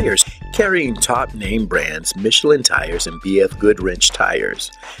Oaks Tires, carrying top name brands Michelin Tires and BF Goodwrench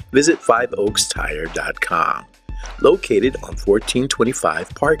Tires. Visit 5oakstire.com. Located on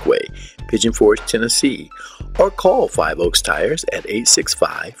 1425 Parkway, Pigeon Forge, Tennessee, or call 5 Oaks Tires at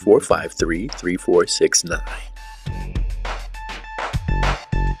 865-453-3469.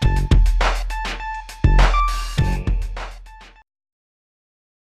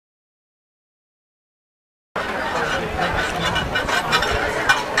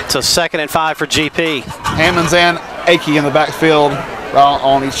 So 2nd and 5 for GP. Hammonds and Akey in the backfield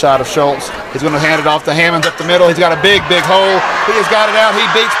on each side of Schultz. He's going to hand it off to Hammonds up the middle. He's got a big hole. He has got it out. He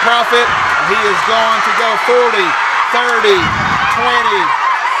beats Profit. He is going to go 40, 30, 20,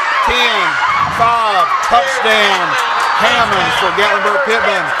 10, 5, touchdown. Hammonds for Gatlinburg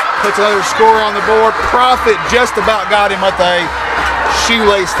Pittman. Puts another score on the board. Profit just about got him with a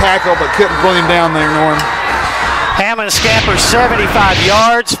shoelace tackle, but couldn't pull him down there, Norm. Hammond scampers 75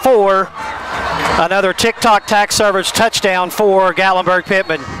 yards for another TikTok tax service touchdown for Gatlinburg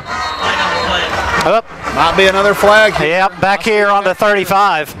Pittman. Might be another flag here. Yep, back here on the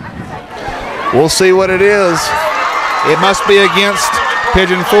 35. We'll see what it is. It must be against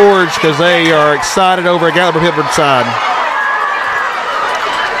Pigeon Forge because they are excited over at Gatlinburg Pittman side.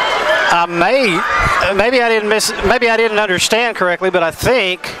 Maybe I didn't understand correctly, but I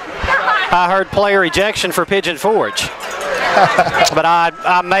think I heard player ejection for Pigeon Forge. But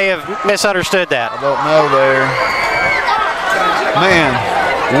I may have misunderstood that. I don't know there. Man,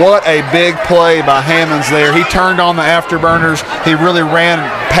 what a big play by Hammonds there. He turned on the afterburners. He really ran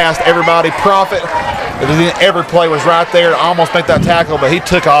past everybody. Profit. Every play was right there to almost make that tackle, but he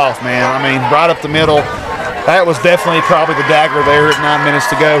took off, man. I mean, right up the middle. That was definitely probably the dagger there at 9 minutes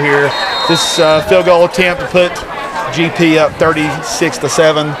to go here. This field goal attempt to put GP up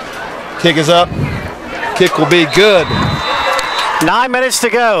 36-7. Kick is up. Kick will be good. 9 minutes to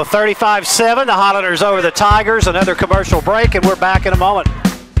go. 35-7. The Highlanders over the Tigers. Another commercial break, and we're back in a moment.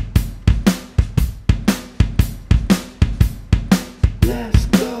 Let's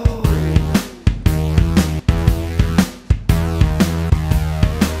go.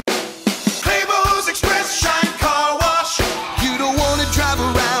 Claybo's Express Shine Car Wash. You don't want to drive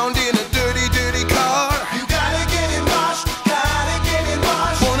around in a dirty, dirty car. You gotta get it washed. Gotta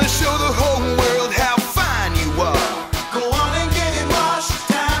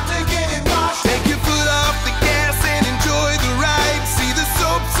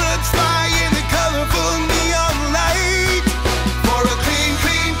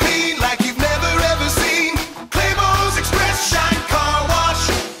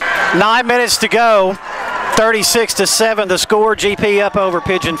 9 minutes to go. 36-7 the score. GP up over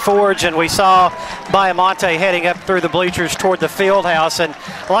Pigeon Forge, and we saw Biamonte heading up through the bleachers toward the field house. And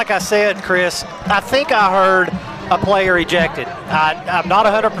like I said, Chris, I think I heard a player ejected. I'm not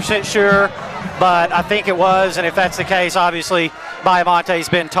 100% sure, but I think it was, and if that's the case, obviously Biamonte's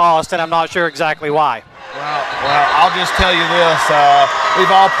been tossed, and I'm not sure exactly why. Well, I'll just tell you this.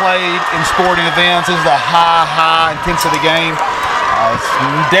 We've all played in sporting events. This is a high intensity game.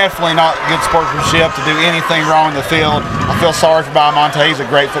 It's definitely not good sportsmanship to do anything wrong in the field. I feel sorry for Biamonte. He's a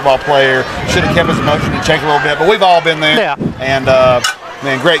great football player. Should have kept his emotion in check a little bit, but we've all been there. Yeah. And,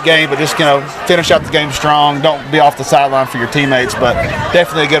 man, great game, but just, finish out the game strong. Don't be off the sideline for your teammates, but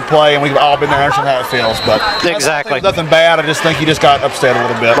definitely a good play, and we've all been there, understand how it feels. But exactly. Nothing bad. I just think he just got upset a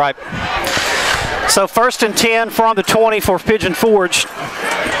little bit. Right. So 1st and 10 from the 20 for Pigeon Forge,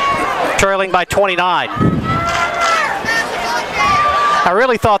 trailing by 29. I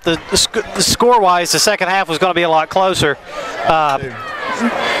really thought the score-wise, the second half was going to be a lot closer.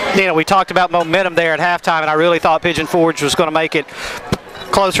 We talked about momentum there at halftime, and I really thought Pigeon Forge was going to make it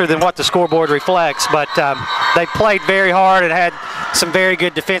closer than what the scoreboard reflects. But they played very hard and had some very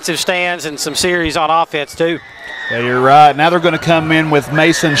good defensive stands and some series on offense too. Yeah, you're right. Now they're going to come in with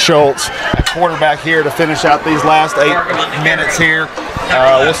Mason Schultz, a quarterback here, to finish out these last 8 minutes here.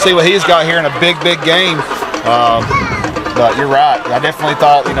 We'll see what he's got here in a big game. But you're right. I definitely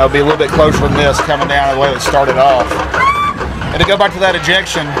thought, it'd be a little bit closer than this coming down the way it started off. And to go back to that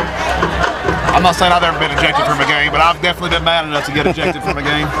ejection, I'm not saying I've ever been ejected from a game, but I've definitely been mad enough to get ejected from a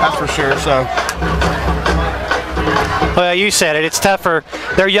game. That's for sure. So. Well, you said it. It's tough for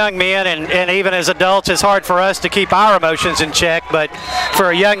they're young men, and even as adults, it's hard for us to keep our emotions in check. But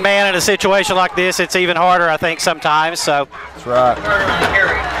for a young man in a situation like this, it's even harder, I think, sometimes. So. That's right.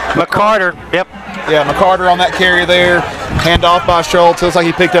 McCarter, yep. Yeah, McCarter on that carry there. Handoff by Schultz. Looks like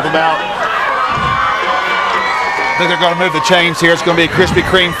he picked up about. I think they're going to move the chains here. It's going to be a Krispy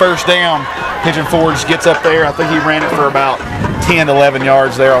Kreme first down. Pigeon Forge gets up there. I think he ran it for about 10, 11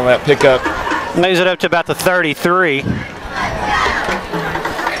 yards there on that pickup. Moves it up to about the 33.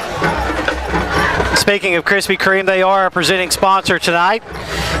 Speaking of Krispy Kreme, they are a presenting sponsor tonight.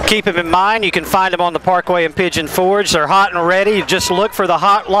 Keep them in mind. You can find them on the Parkway in Pigeon Forge. They're hot and ready. Just look for the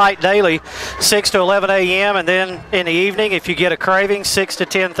Hot Light daily, 6 to 11 a.m. and then in the evening, if you get a craving, 6 to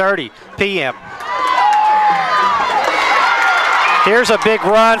 10:30 p.m. Here's a big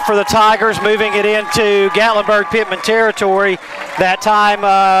run for the Tigers, moving it into Gatlinburg Pittman territory. That time,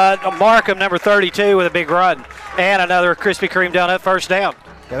 Markham, number 32, with a big run. And another Krispy Kreme donut first down.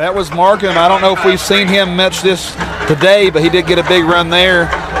 Yeah, that was Markham. I don't know if we've seen him much this today, but he did get a big run there,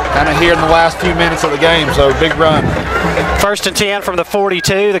 kind of here in the last few minutes of the game, so big run. 1st and 10 from the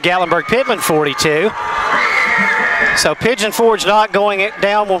 42, the Gatlinburg Pittman 42. So Pigeon Forge not going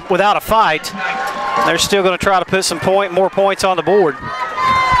down without a fight. They're still going to try to put some more points on the board.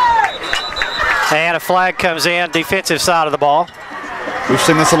 And a flag comes in, defensive side of the ball. We've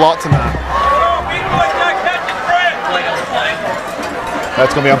seen this a lot tonight.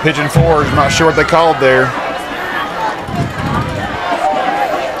 That's going to be on Pigeon Forge. I'm not sure what they called there.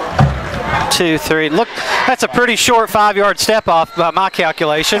 2, 3. Look, that's a pretty short 5-yard step off by my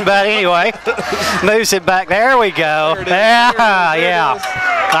calculation. But anyway, moves it back. There we go. Yeah.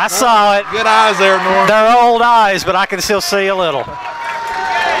 I saw it. Good eyes there, Norm. They're old eyes, but I can still see a little.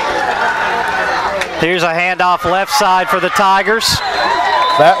 Here's a handoff left side for the Tigers.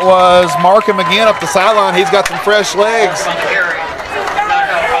 That was Markham again up the sideline. He's got some fresh legs.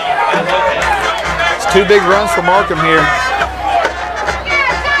 It's 2 big runs for Markham here.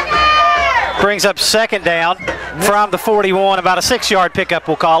 Brings up second down from the 41, about a 6-yard pickup,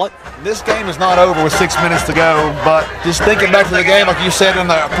 we'll call it. This game is not over with 6 minutes to go, but just thinking back to the game, like you said in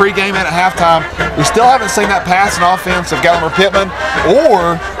the pregame and at halftime, we still haven't seen that passing offense of Gatlinburg Pittman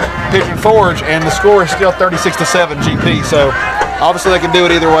or Pigeon Forge, and the score is still 36-7 GP, so obviously they can do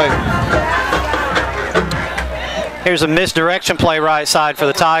it either way. Here's a misdirection play right side for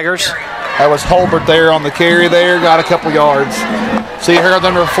the Tigers. That was Holbert there on the carry there, got a couple yards. See here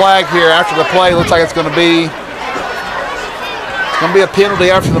under the flag here after the play, looks like it's going to be a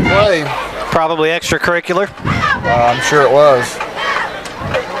penalty after the play. Probably extracurricular. I'm sure it was.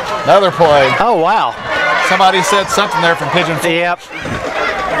 Another play. Oh, wow. Somebody said something there from Pigeon Forge. Yep.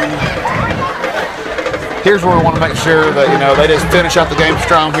 Here's where we want to make sure that, they just finish out the game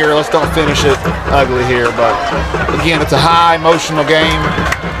strong here. Let's don't finish it ugly here. But, again, it's a high emotional game.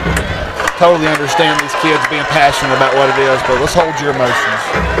 Totally understand these kids being passionate about what it is, but let's hold your emotions.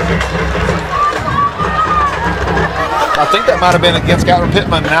 I think that might have been against Gatlinburg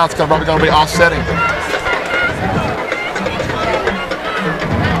Pittman. Now it's probably going to be offsetting.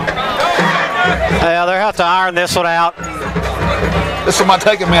 Yeah, they'll have to iron this one out. This one might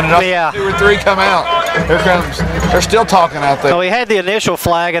take a minute. Yeah. 2 or 3 come out. Here comes. They're still talking out there. So we had the initial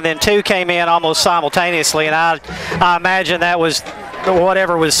flag, and then 2 came in almost simultaneously, and I imagine that was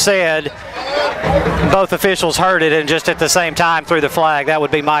whatever was said. Both officials heard it and just at the same time threw the flag. That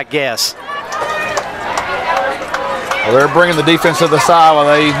would be my guess. Well, they're bringing the defense to the side. Well,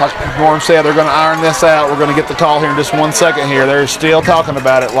 like Norm said, they're going to iron this out. We're going to get the call here in just 1 second here. They're still talking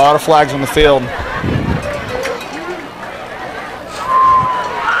about it. A lot of flags on the field.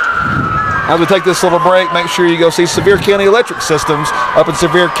 As we take this little break, make sure you go see Sevier County Electric Systems up in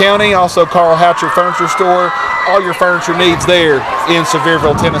Sevier County. Also, Carl Hatcher Furniture Store. All your furniture needs there in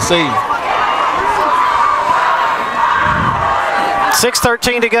Sevierville, Tennessee.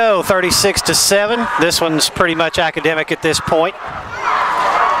 6:13 to go, 36-7. This one's pretty much academic at this point,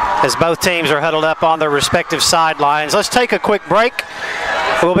 as both teams are huddled up on their respective sidelines. Let's take a quick break.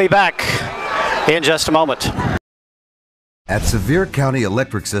 We'll be back in just a moment. At Sevier County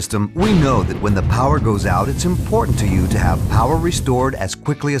Electric System, we know that when the power goes out, it's important to you to have power restored as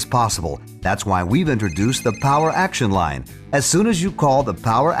quickly as possible. That's why we've introduced the Power Action Line. As soon as you call the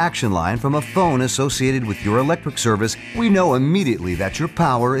Power Action Line from a phone associated with your electric service, we know immediately that your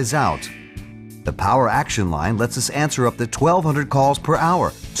power is out. The Power Action Line lets us answer up to 1,200 calls per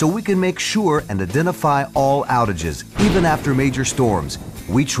hour, so we can make sure and identify all outages, even after major storms.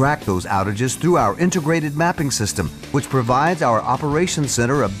 We track those outages through our integrated mapping system, which provides our operations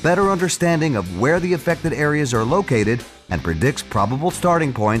center a better understanding of where the affected areas are located and predicts probable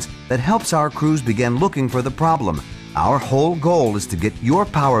starting points that helps our crews begin looking for the problem. Our whole goal is to get your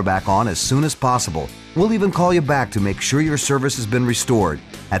power back on as soon as possible. We'll even call you back to make sure your service has been restored.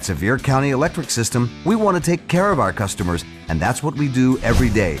 At Sevier County Electric System, we want to take care of our customers, and that's what we do every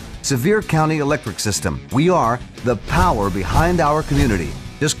day. Sevier County Electric System. We are the power behind our community.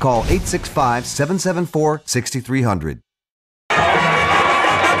 Just call 865-774-6300.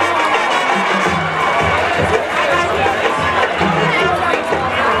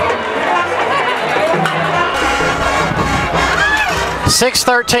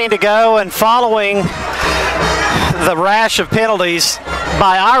 .6:13 to go, and following the rash of penalties,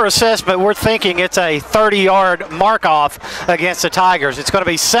 by our assessment, we're thinking it's a 30-yard mark-off against the Tigers. It's going to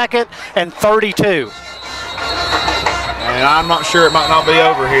be 2nd and 32. And I'm not sure, it might not be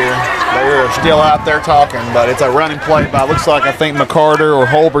over here. They're still out there talking, but it's a running play by, looks like, I think McCarter or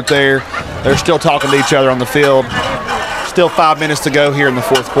Holbert there. They're still talking to each other on the field. Still 5 minutes to go here in the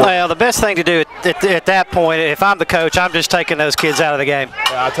 4th quarter. Well, the best thing to do at that point, if I'm the coach, I'm just taking those kids out of the game.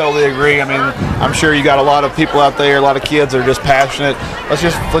 Yeah, I totally agree. I mean, I'm sure you got a lot of people out there, a lot of kids that are just passionate. Let's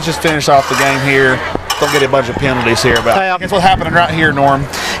just finish off the game here. Don't get a bunch of penalties here. But that's what's happening right here, Norm.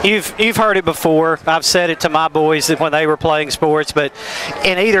 You've heard it before. I've said it to my boys when they were playing sports. But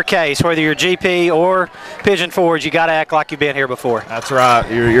in either case, whether you're GP or Pigeon Forge, you got to act like you've been here before. That's right.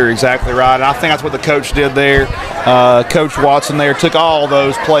 You're exactly right. And I think that's what the coach did there. Coach Watson there took all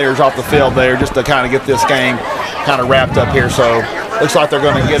those players off the field there just to kind of get this game kind of wrapped up here. So looks like they're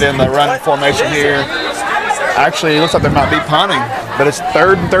going to get in the running formation here. Actually, it looks like they might be punting, but it's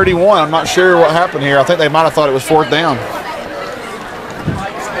 3rd and 31. I'm not sure what happened here. I think they might have thought it was 4th down.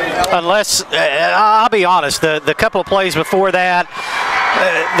 Unless, I'll be honest, the couple of plays before that,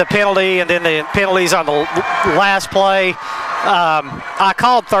 the penalty and then the penalties on the last play, I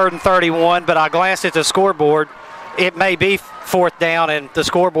called 3rd and 31, but I glanced at the scoreboard. It may be 4th down, and the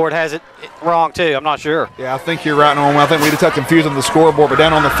scoreboard has it wrong too. I'm not sure. Yeah, I think you're right, Norman. I think we just got confused on the scoreboard, but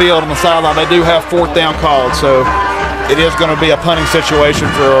down on the field, on the sideline, they do have 4th down called, so it is going to be a punting situation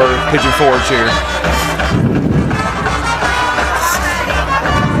for Pigeon Forge here.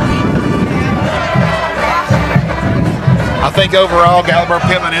 I think overall, Gatlinburg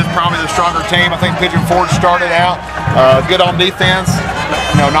Pittman is probably the stronger team. I think Pigeon Forge started out good on defense.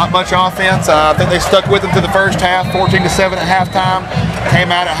 Not much offense. I think they stuck with them to the first half, 14-7 at halftime.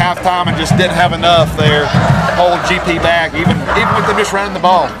 Came out at halftime and just didn't have enough there to hold GP back, even with them just running the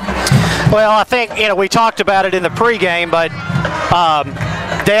ball. Well, I think we talked about it in the pregame, but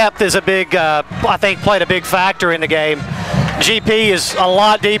depth is a big, I think, played a big factor in the game. GP is a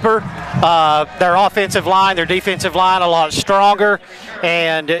lot deeper. Their offensive line, their defensive line, a lot stronger,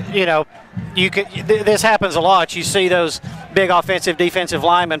 and this happens a lot. You see those big offensive, defensive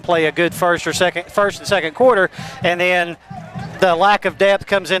linemen play a good first and second quarter, and then the lack of depth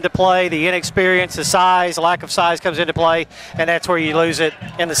comes into play, the inexperience, the size, lack of size comes into play, and that's where you lose it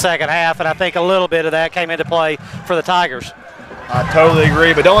in the second half. And I think a little bit of that came into play for the Tigers. I totally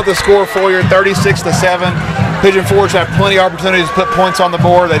agree, but don't let the score fool you. 36-7. Pigeon Forge had plenty of opportunities to put points on the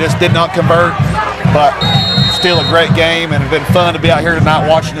board. They just did not convert. But still a great game, and it's been fun to be out here tonight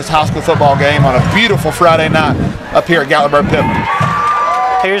watching this high school football game on a beautiful Friday night up here at Gatlinburg Pittman.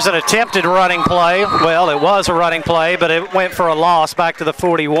 Here's an attempted running play. Well, it was a running play, but it went for a loss back to the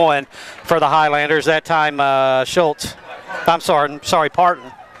 41 for the Highlanders. That time, Schultz, Parton,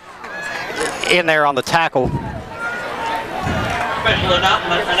 in there on the tackle. Special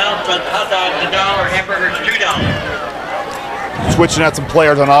announcement, hot dogs $1, hamburgers $2. Switching out some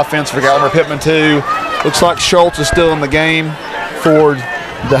players on offense for Gatlinburg Pittman too. Looks like Schultz is still in the game for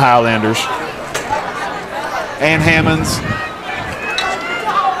the Highlanders. And Hammonds.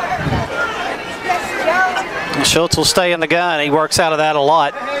 Schultz will stay in the gun. He works out of that a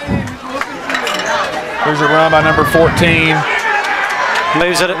lot. Here's a run by number 14.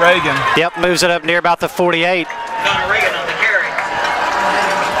 Moves it. Reagan. Yep, moves it up near about the 48. Reagan on the carry.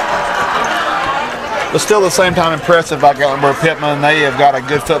 But still at the same time impressive about Gatlinburg Pittman. They have got a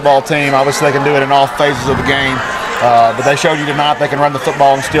good football team. Obviously they can do it in all phases of the game. But they showed you tonight they can run the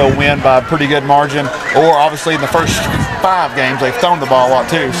football and still win by a pretty good margin. Or obviously in the first 5 games they've thrown the ball a lot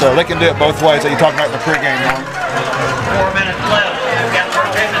too. So they can do it both ways that you talked about in the pregame. 4 minutes left.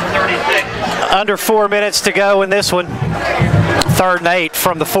 Gatlinburg Pittman 36. Under 4 minutes to go in this one. 3rd and 8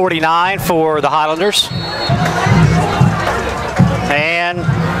 from the 49 for the Highlanders. And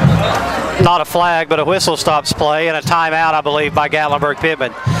not a flag, but a whistle stops play and a timeout, I believe, by Gatlinburg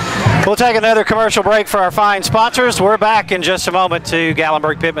Pittman. We'll take another commercial break for our fine sponsors. We're back in just a moment to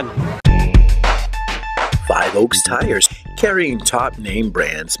Gatlinburg Pittman. Five Oaks Tires, carrying top name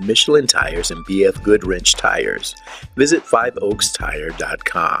brands Michelin Tires and BF Goodwrench Tires. Visit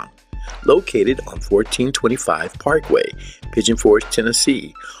 5oakstire.com. Located on 1425 Parkway, Pigeon Forge,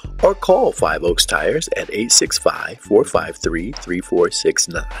 Tennessee, or call 5 Oaks Tires at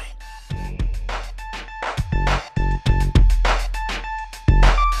 865-453-3469.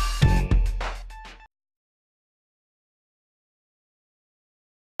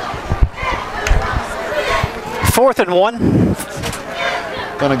 Fourth and 1.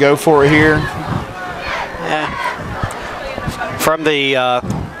 Gonna go for it here. From the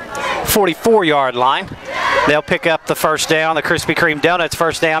 44-yard line. They'll pick up the first down. The Krispy Kreme Donuts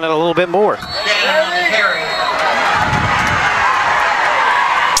first down and a little bit more.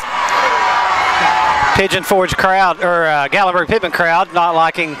 Pigeon Forge crowd, or Gatlinburg Pittman crowd, not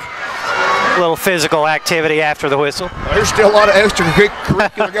liking a little physical activity after the whistle. There's still a lot of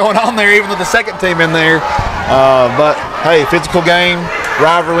extracurricular going on there, even with the second team in there. But hey, physical game,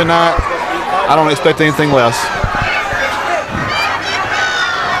 rivalry night. I don't expect anything less.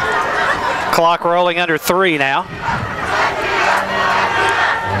 Clock rolling under 3 now.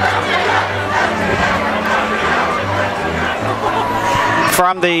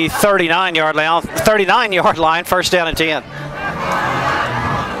 From the 39-yard line, first down and 10.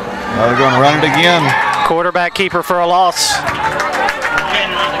 They're going to run it again. Quarterback keeper for a loss. 10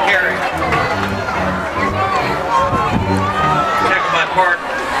 on the carry. Tackle by Parton.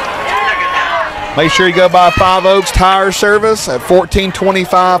 Second down. Make sure you go by 5 Oaks Tire Service at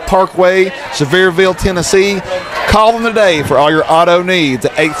 1425 Parkway, Sevierville, Tennessee. Call them today for all your auto needs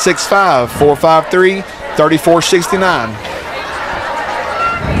at 865-453-3469.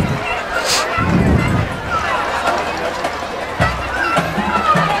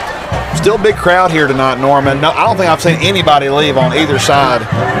 Still a big crowd here tonight, Norman. No, I don't think I've seen anybody leave on either side.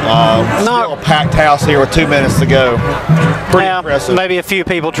 Still a packed house here with 2 minutes to go. Pretty impressive. Maybe a few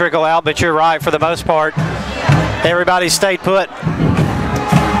people trickle out, but you're right. For the most part, everybody stayed put.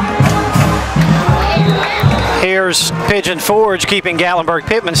 Here's Pigeon Forge keeping Gatlinburg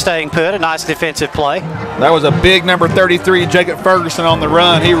Pittman staying put. A nice defensive play. That was a big number 33, Jacob Ferguson, on the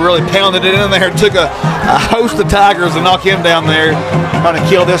run. He really pounded it in there. Took a host of Tigers to knock him down there, trying to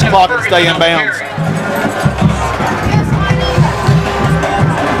kill this clock and stay in bounds.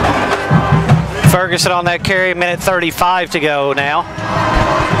 Ferguson on that carry, minute 35 to go now.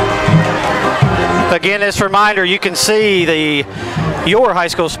 Again, this reminder, you can see your high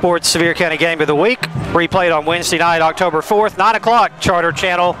school sports Sevier County Game of the Week replayed on Wednesday night, October 4th, 9 o'clock, Charter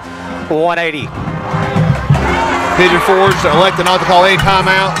Channel 180. Pigeon Forge elected not to call any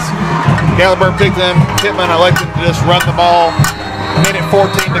timeouts. Gatlinburg Pittman elected to just run the ball. Minute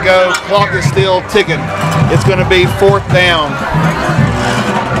 14 to go. Clock is still ticking. It's going to be 4th down.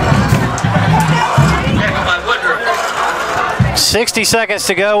 60 seconds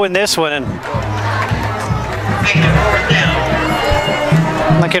to go in this one, and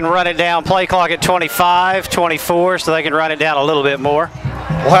they can run it down. Play clock at 25, 24, so they can run it down a little bit more.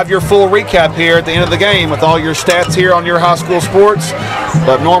 we'll have your full recap here at the end of the game with all your stats here on your high school sports.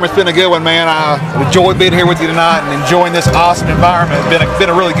 But Norm, it's been a good one, man. I enjoyed being here with you tonight and enjoying this awesome environment. It's been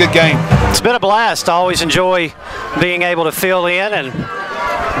a really good game. It's been a blast. I always enjoy being able to fill in and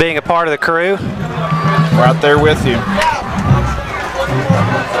being a part of the crew. Right there with you.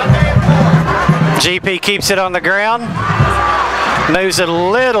 GP keeps it on the ground, moves it a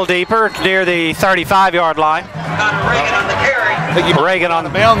little deeper near the 35-yard line. Reagan on the carry. Reagan on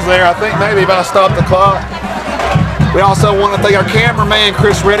the bounds there. I think maybe about to stop the clock. We also want to thank our cameraman,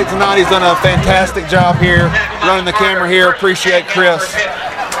 Chris Reddick, tonight. He's done a fantastic job here running the camera here. Appreciate Chris.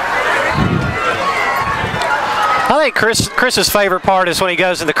 I think Chris's favorite part is when he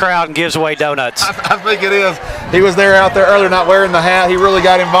goes in the crowd and gives away donuts. I think it is. He was there out there earlier not wearing the hat. He really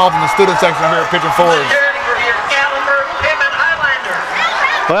got involved in the student section here at Pigeon Forge. Gatlinburg Pittman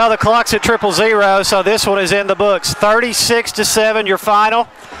Highlanders. Well, the clock's at 0-0, so this one is in the books. 36-7 your final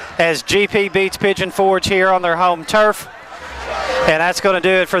as GP beats Pigeon Forge here on their home turf. And that's going to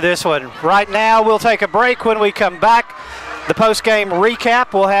do it for this one. Right now, we'll take a break. When we come back, the post-game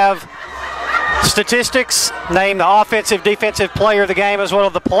recap, we'll have statistics, name the offensive, defensive player of the game as well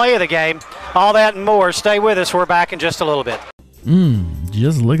as the play of the game. All that and more. Stay with us. We're back in just a little bit.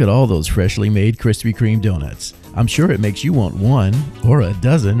 Just look at all those freshly made Krispy Kreme donuts. I'm sure it makes you want one or a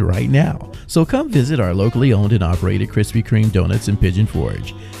dozen right now. So come visit our locally owned and operated Krispy Kreme donuts in Pigeon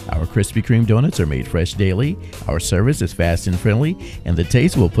Forge. Our Krispy Kreme donuts are made fresh daily, our service is fast and friendly, and the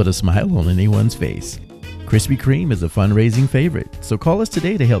taste will put a smile on anyone's face. Krispy Kreme is a fundraising favorite, so call us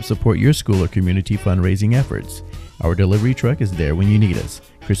today to help support your school or community fundraising efforts. Our delivery truck is there when you need us.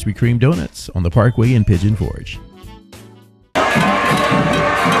 Krispy Kreme Donuts on the Parkway in Pigeon Forge.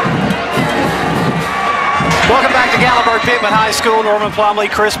 Welcome back to Gatlinburg Pittman High School. Norman Plumley,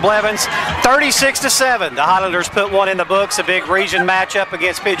 Chris Blevins. 36-7. The Highlanders put one in the books. A big region matchup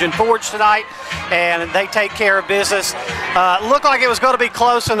against Pigeon Forge tonight, and they take care of business. Looked like it was going to be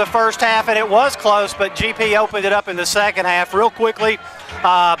close in the first half, and it was close, but GP opened it up in the second half real quickly.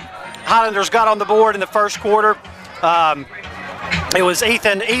 Highlanders got on the board in the first quarter. It was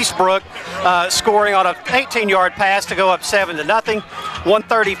Ethan Eastbrook scoring on an 18-yard pass to go up 7-0.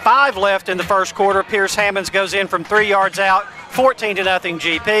 1:35 left in the first quarter. Pierce Hammonds goes in from 3 yards out, 14-0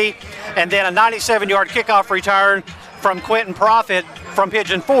 GP. And then a 97-yard kickoff return from Quentin Profit from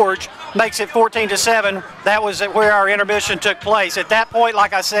Pigeon Forge makes it 14-7. That was where our intermission took place. At that point,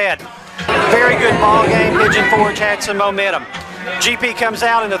 like I said, very good ball game. Pigeon Forge had some momentum. GP comes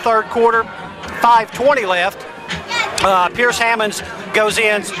out in the third quarter, 5:20 left. Pierce Hammonds goes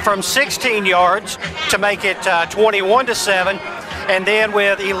in from 16 yards to make it 21-7. And then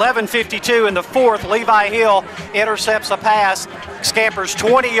with 11:52 in the fourth, Levi Hill intercepts a pass, scampers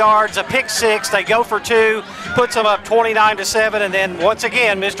 20 yards, a pick six. They go for two, puts them up 29-7. And then once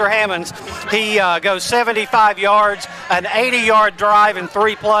again, Mr. Hammonds, he goes 75 yards, an 80-yard drive in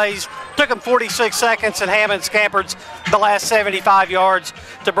 3 plays. Took him 46 seconds, and Hammonds scampered the last 75 yards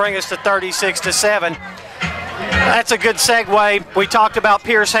to bring us to 36-7. That's a good segue. We talked about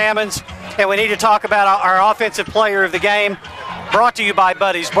Pierce Hammonds, and we need to talk about our offensive player of the game. Brought to you by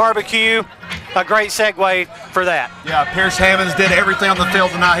Buddy's Barbecue. A great segue for that. Yeah, Pierce Hammonds did everything on the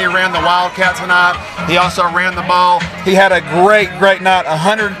field tonight. He ran the Wildcat tonight. He also ran the ball. He had a great night.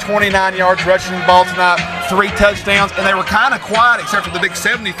 129 yards rushing the ball tonight, 3 touchdowns, and they were kind of quiet except for the big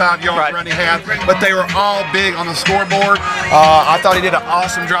 75-yard run he had, but they were all big on the scoreboard. I thought he did an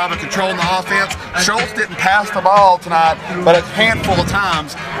awesome job of controlling the offense. Schultz didn't pass the ball tonight, but a handful of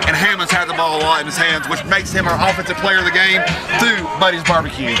times, and Hammonds had the ball a lot in his hands, which makes him our offensive player of the game through Buddy's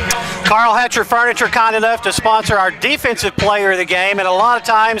Barbecue. Carl Hatcher Furniture kind enough to sponsor our defensive player of the game, and a lot of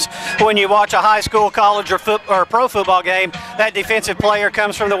times when you watch a high school, college, or pro football game, that defensive player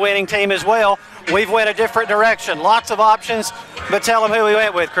comes from the winning team as well. We've went a different direction. Lots of options, but tell them who we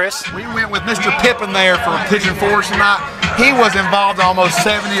went with, Chris. We went with Mr. Pippin there for Pigeon Forge tonight. He was involved in almost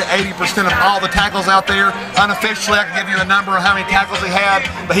 70 to 80% of all the tackles out there. Unofficially, I can give you a number of how many tackles he had,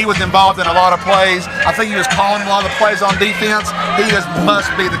 but he was involved in a lot of plays. I think he was calling a lot of the plays on defense. He must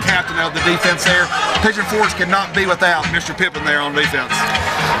be the captain of the defense there. Pigeon Forge cannot be without Mr. Pippin there on defense.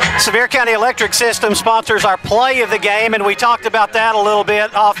 Sevier County Electric System sponsors our play of the game, and we talked about that a little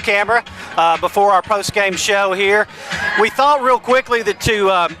bit off camera before our post-game show here. We thought real quickly that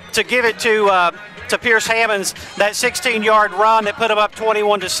to give it to Pierce Hammonds, that 16-yard run that put him up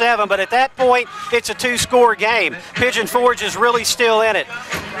 21-7, but at that point, it's a 2-score game. Pigeon Forge is really still in it.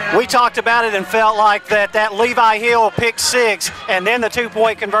 We talked about it and felt like that Levi Hill pick 6 and then the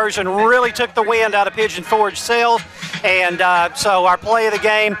 2-point conversion really took the wind out of Pigeon Forge sails, and so our play of the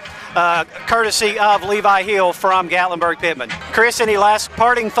game, courtesy of Levi Hill from Gatlinburg Pittman. Chris, any last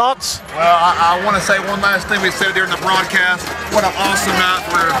parting thoughts? Well, I want to say one last thing we said during the broadcast. What an awesome night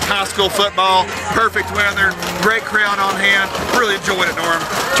for high school football. Perfect weather, great crowd on hand. Really enjoyed it, Norm.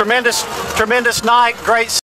 Tremendous night, great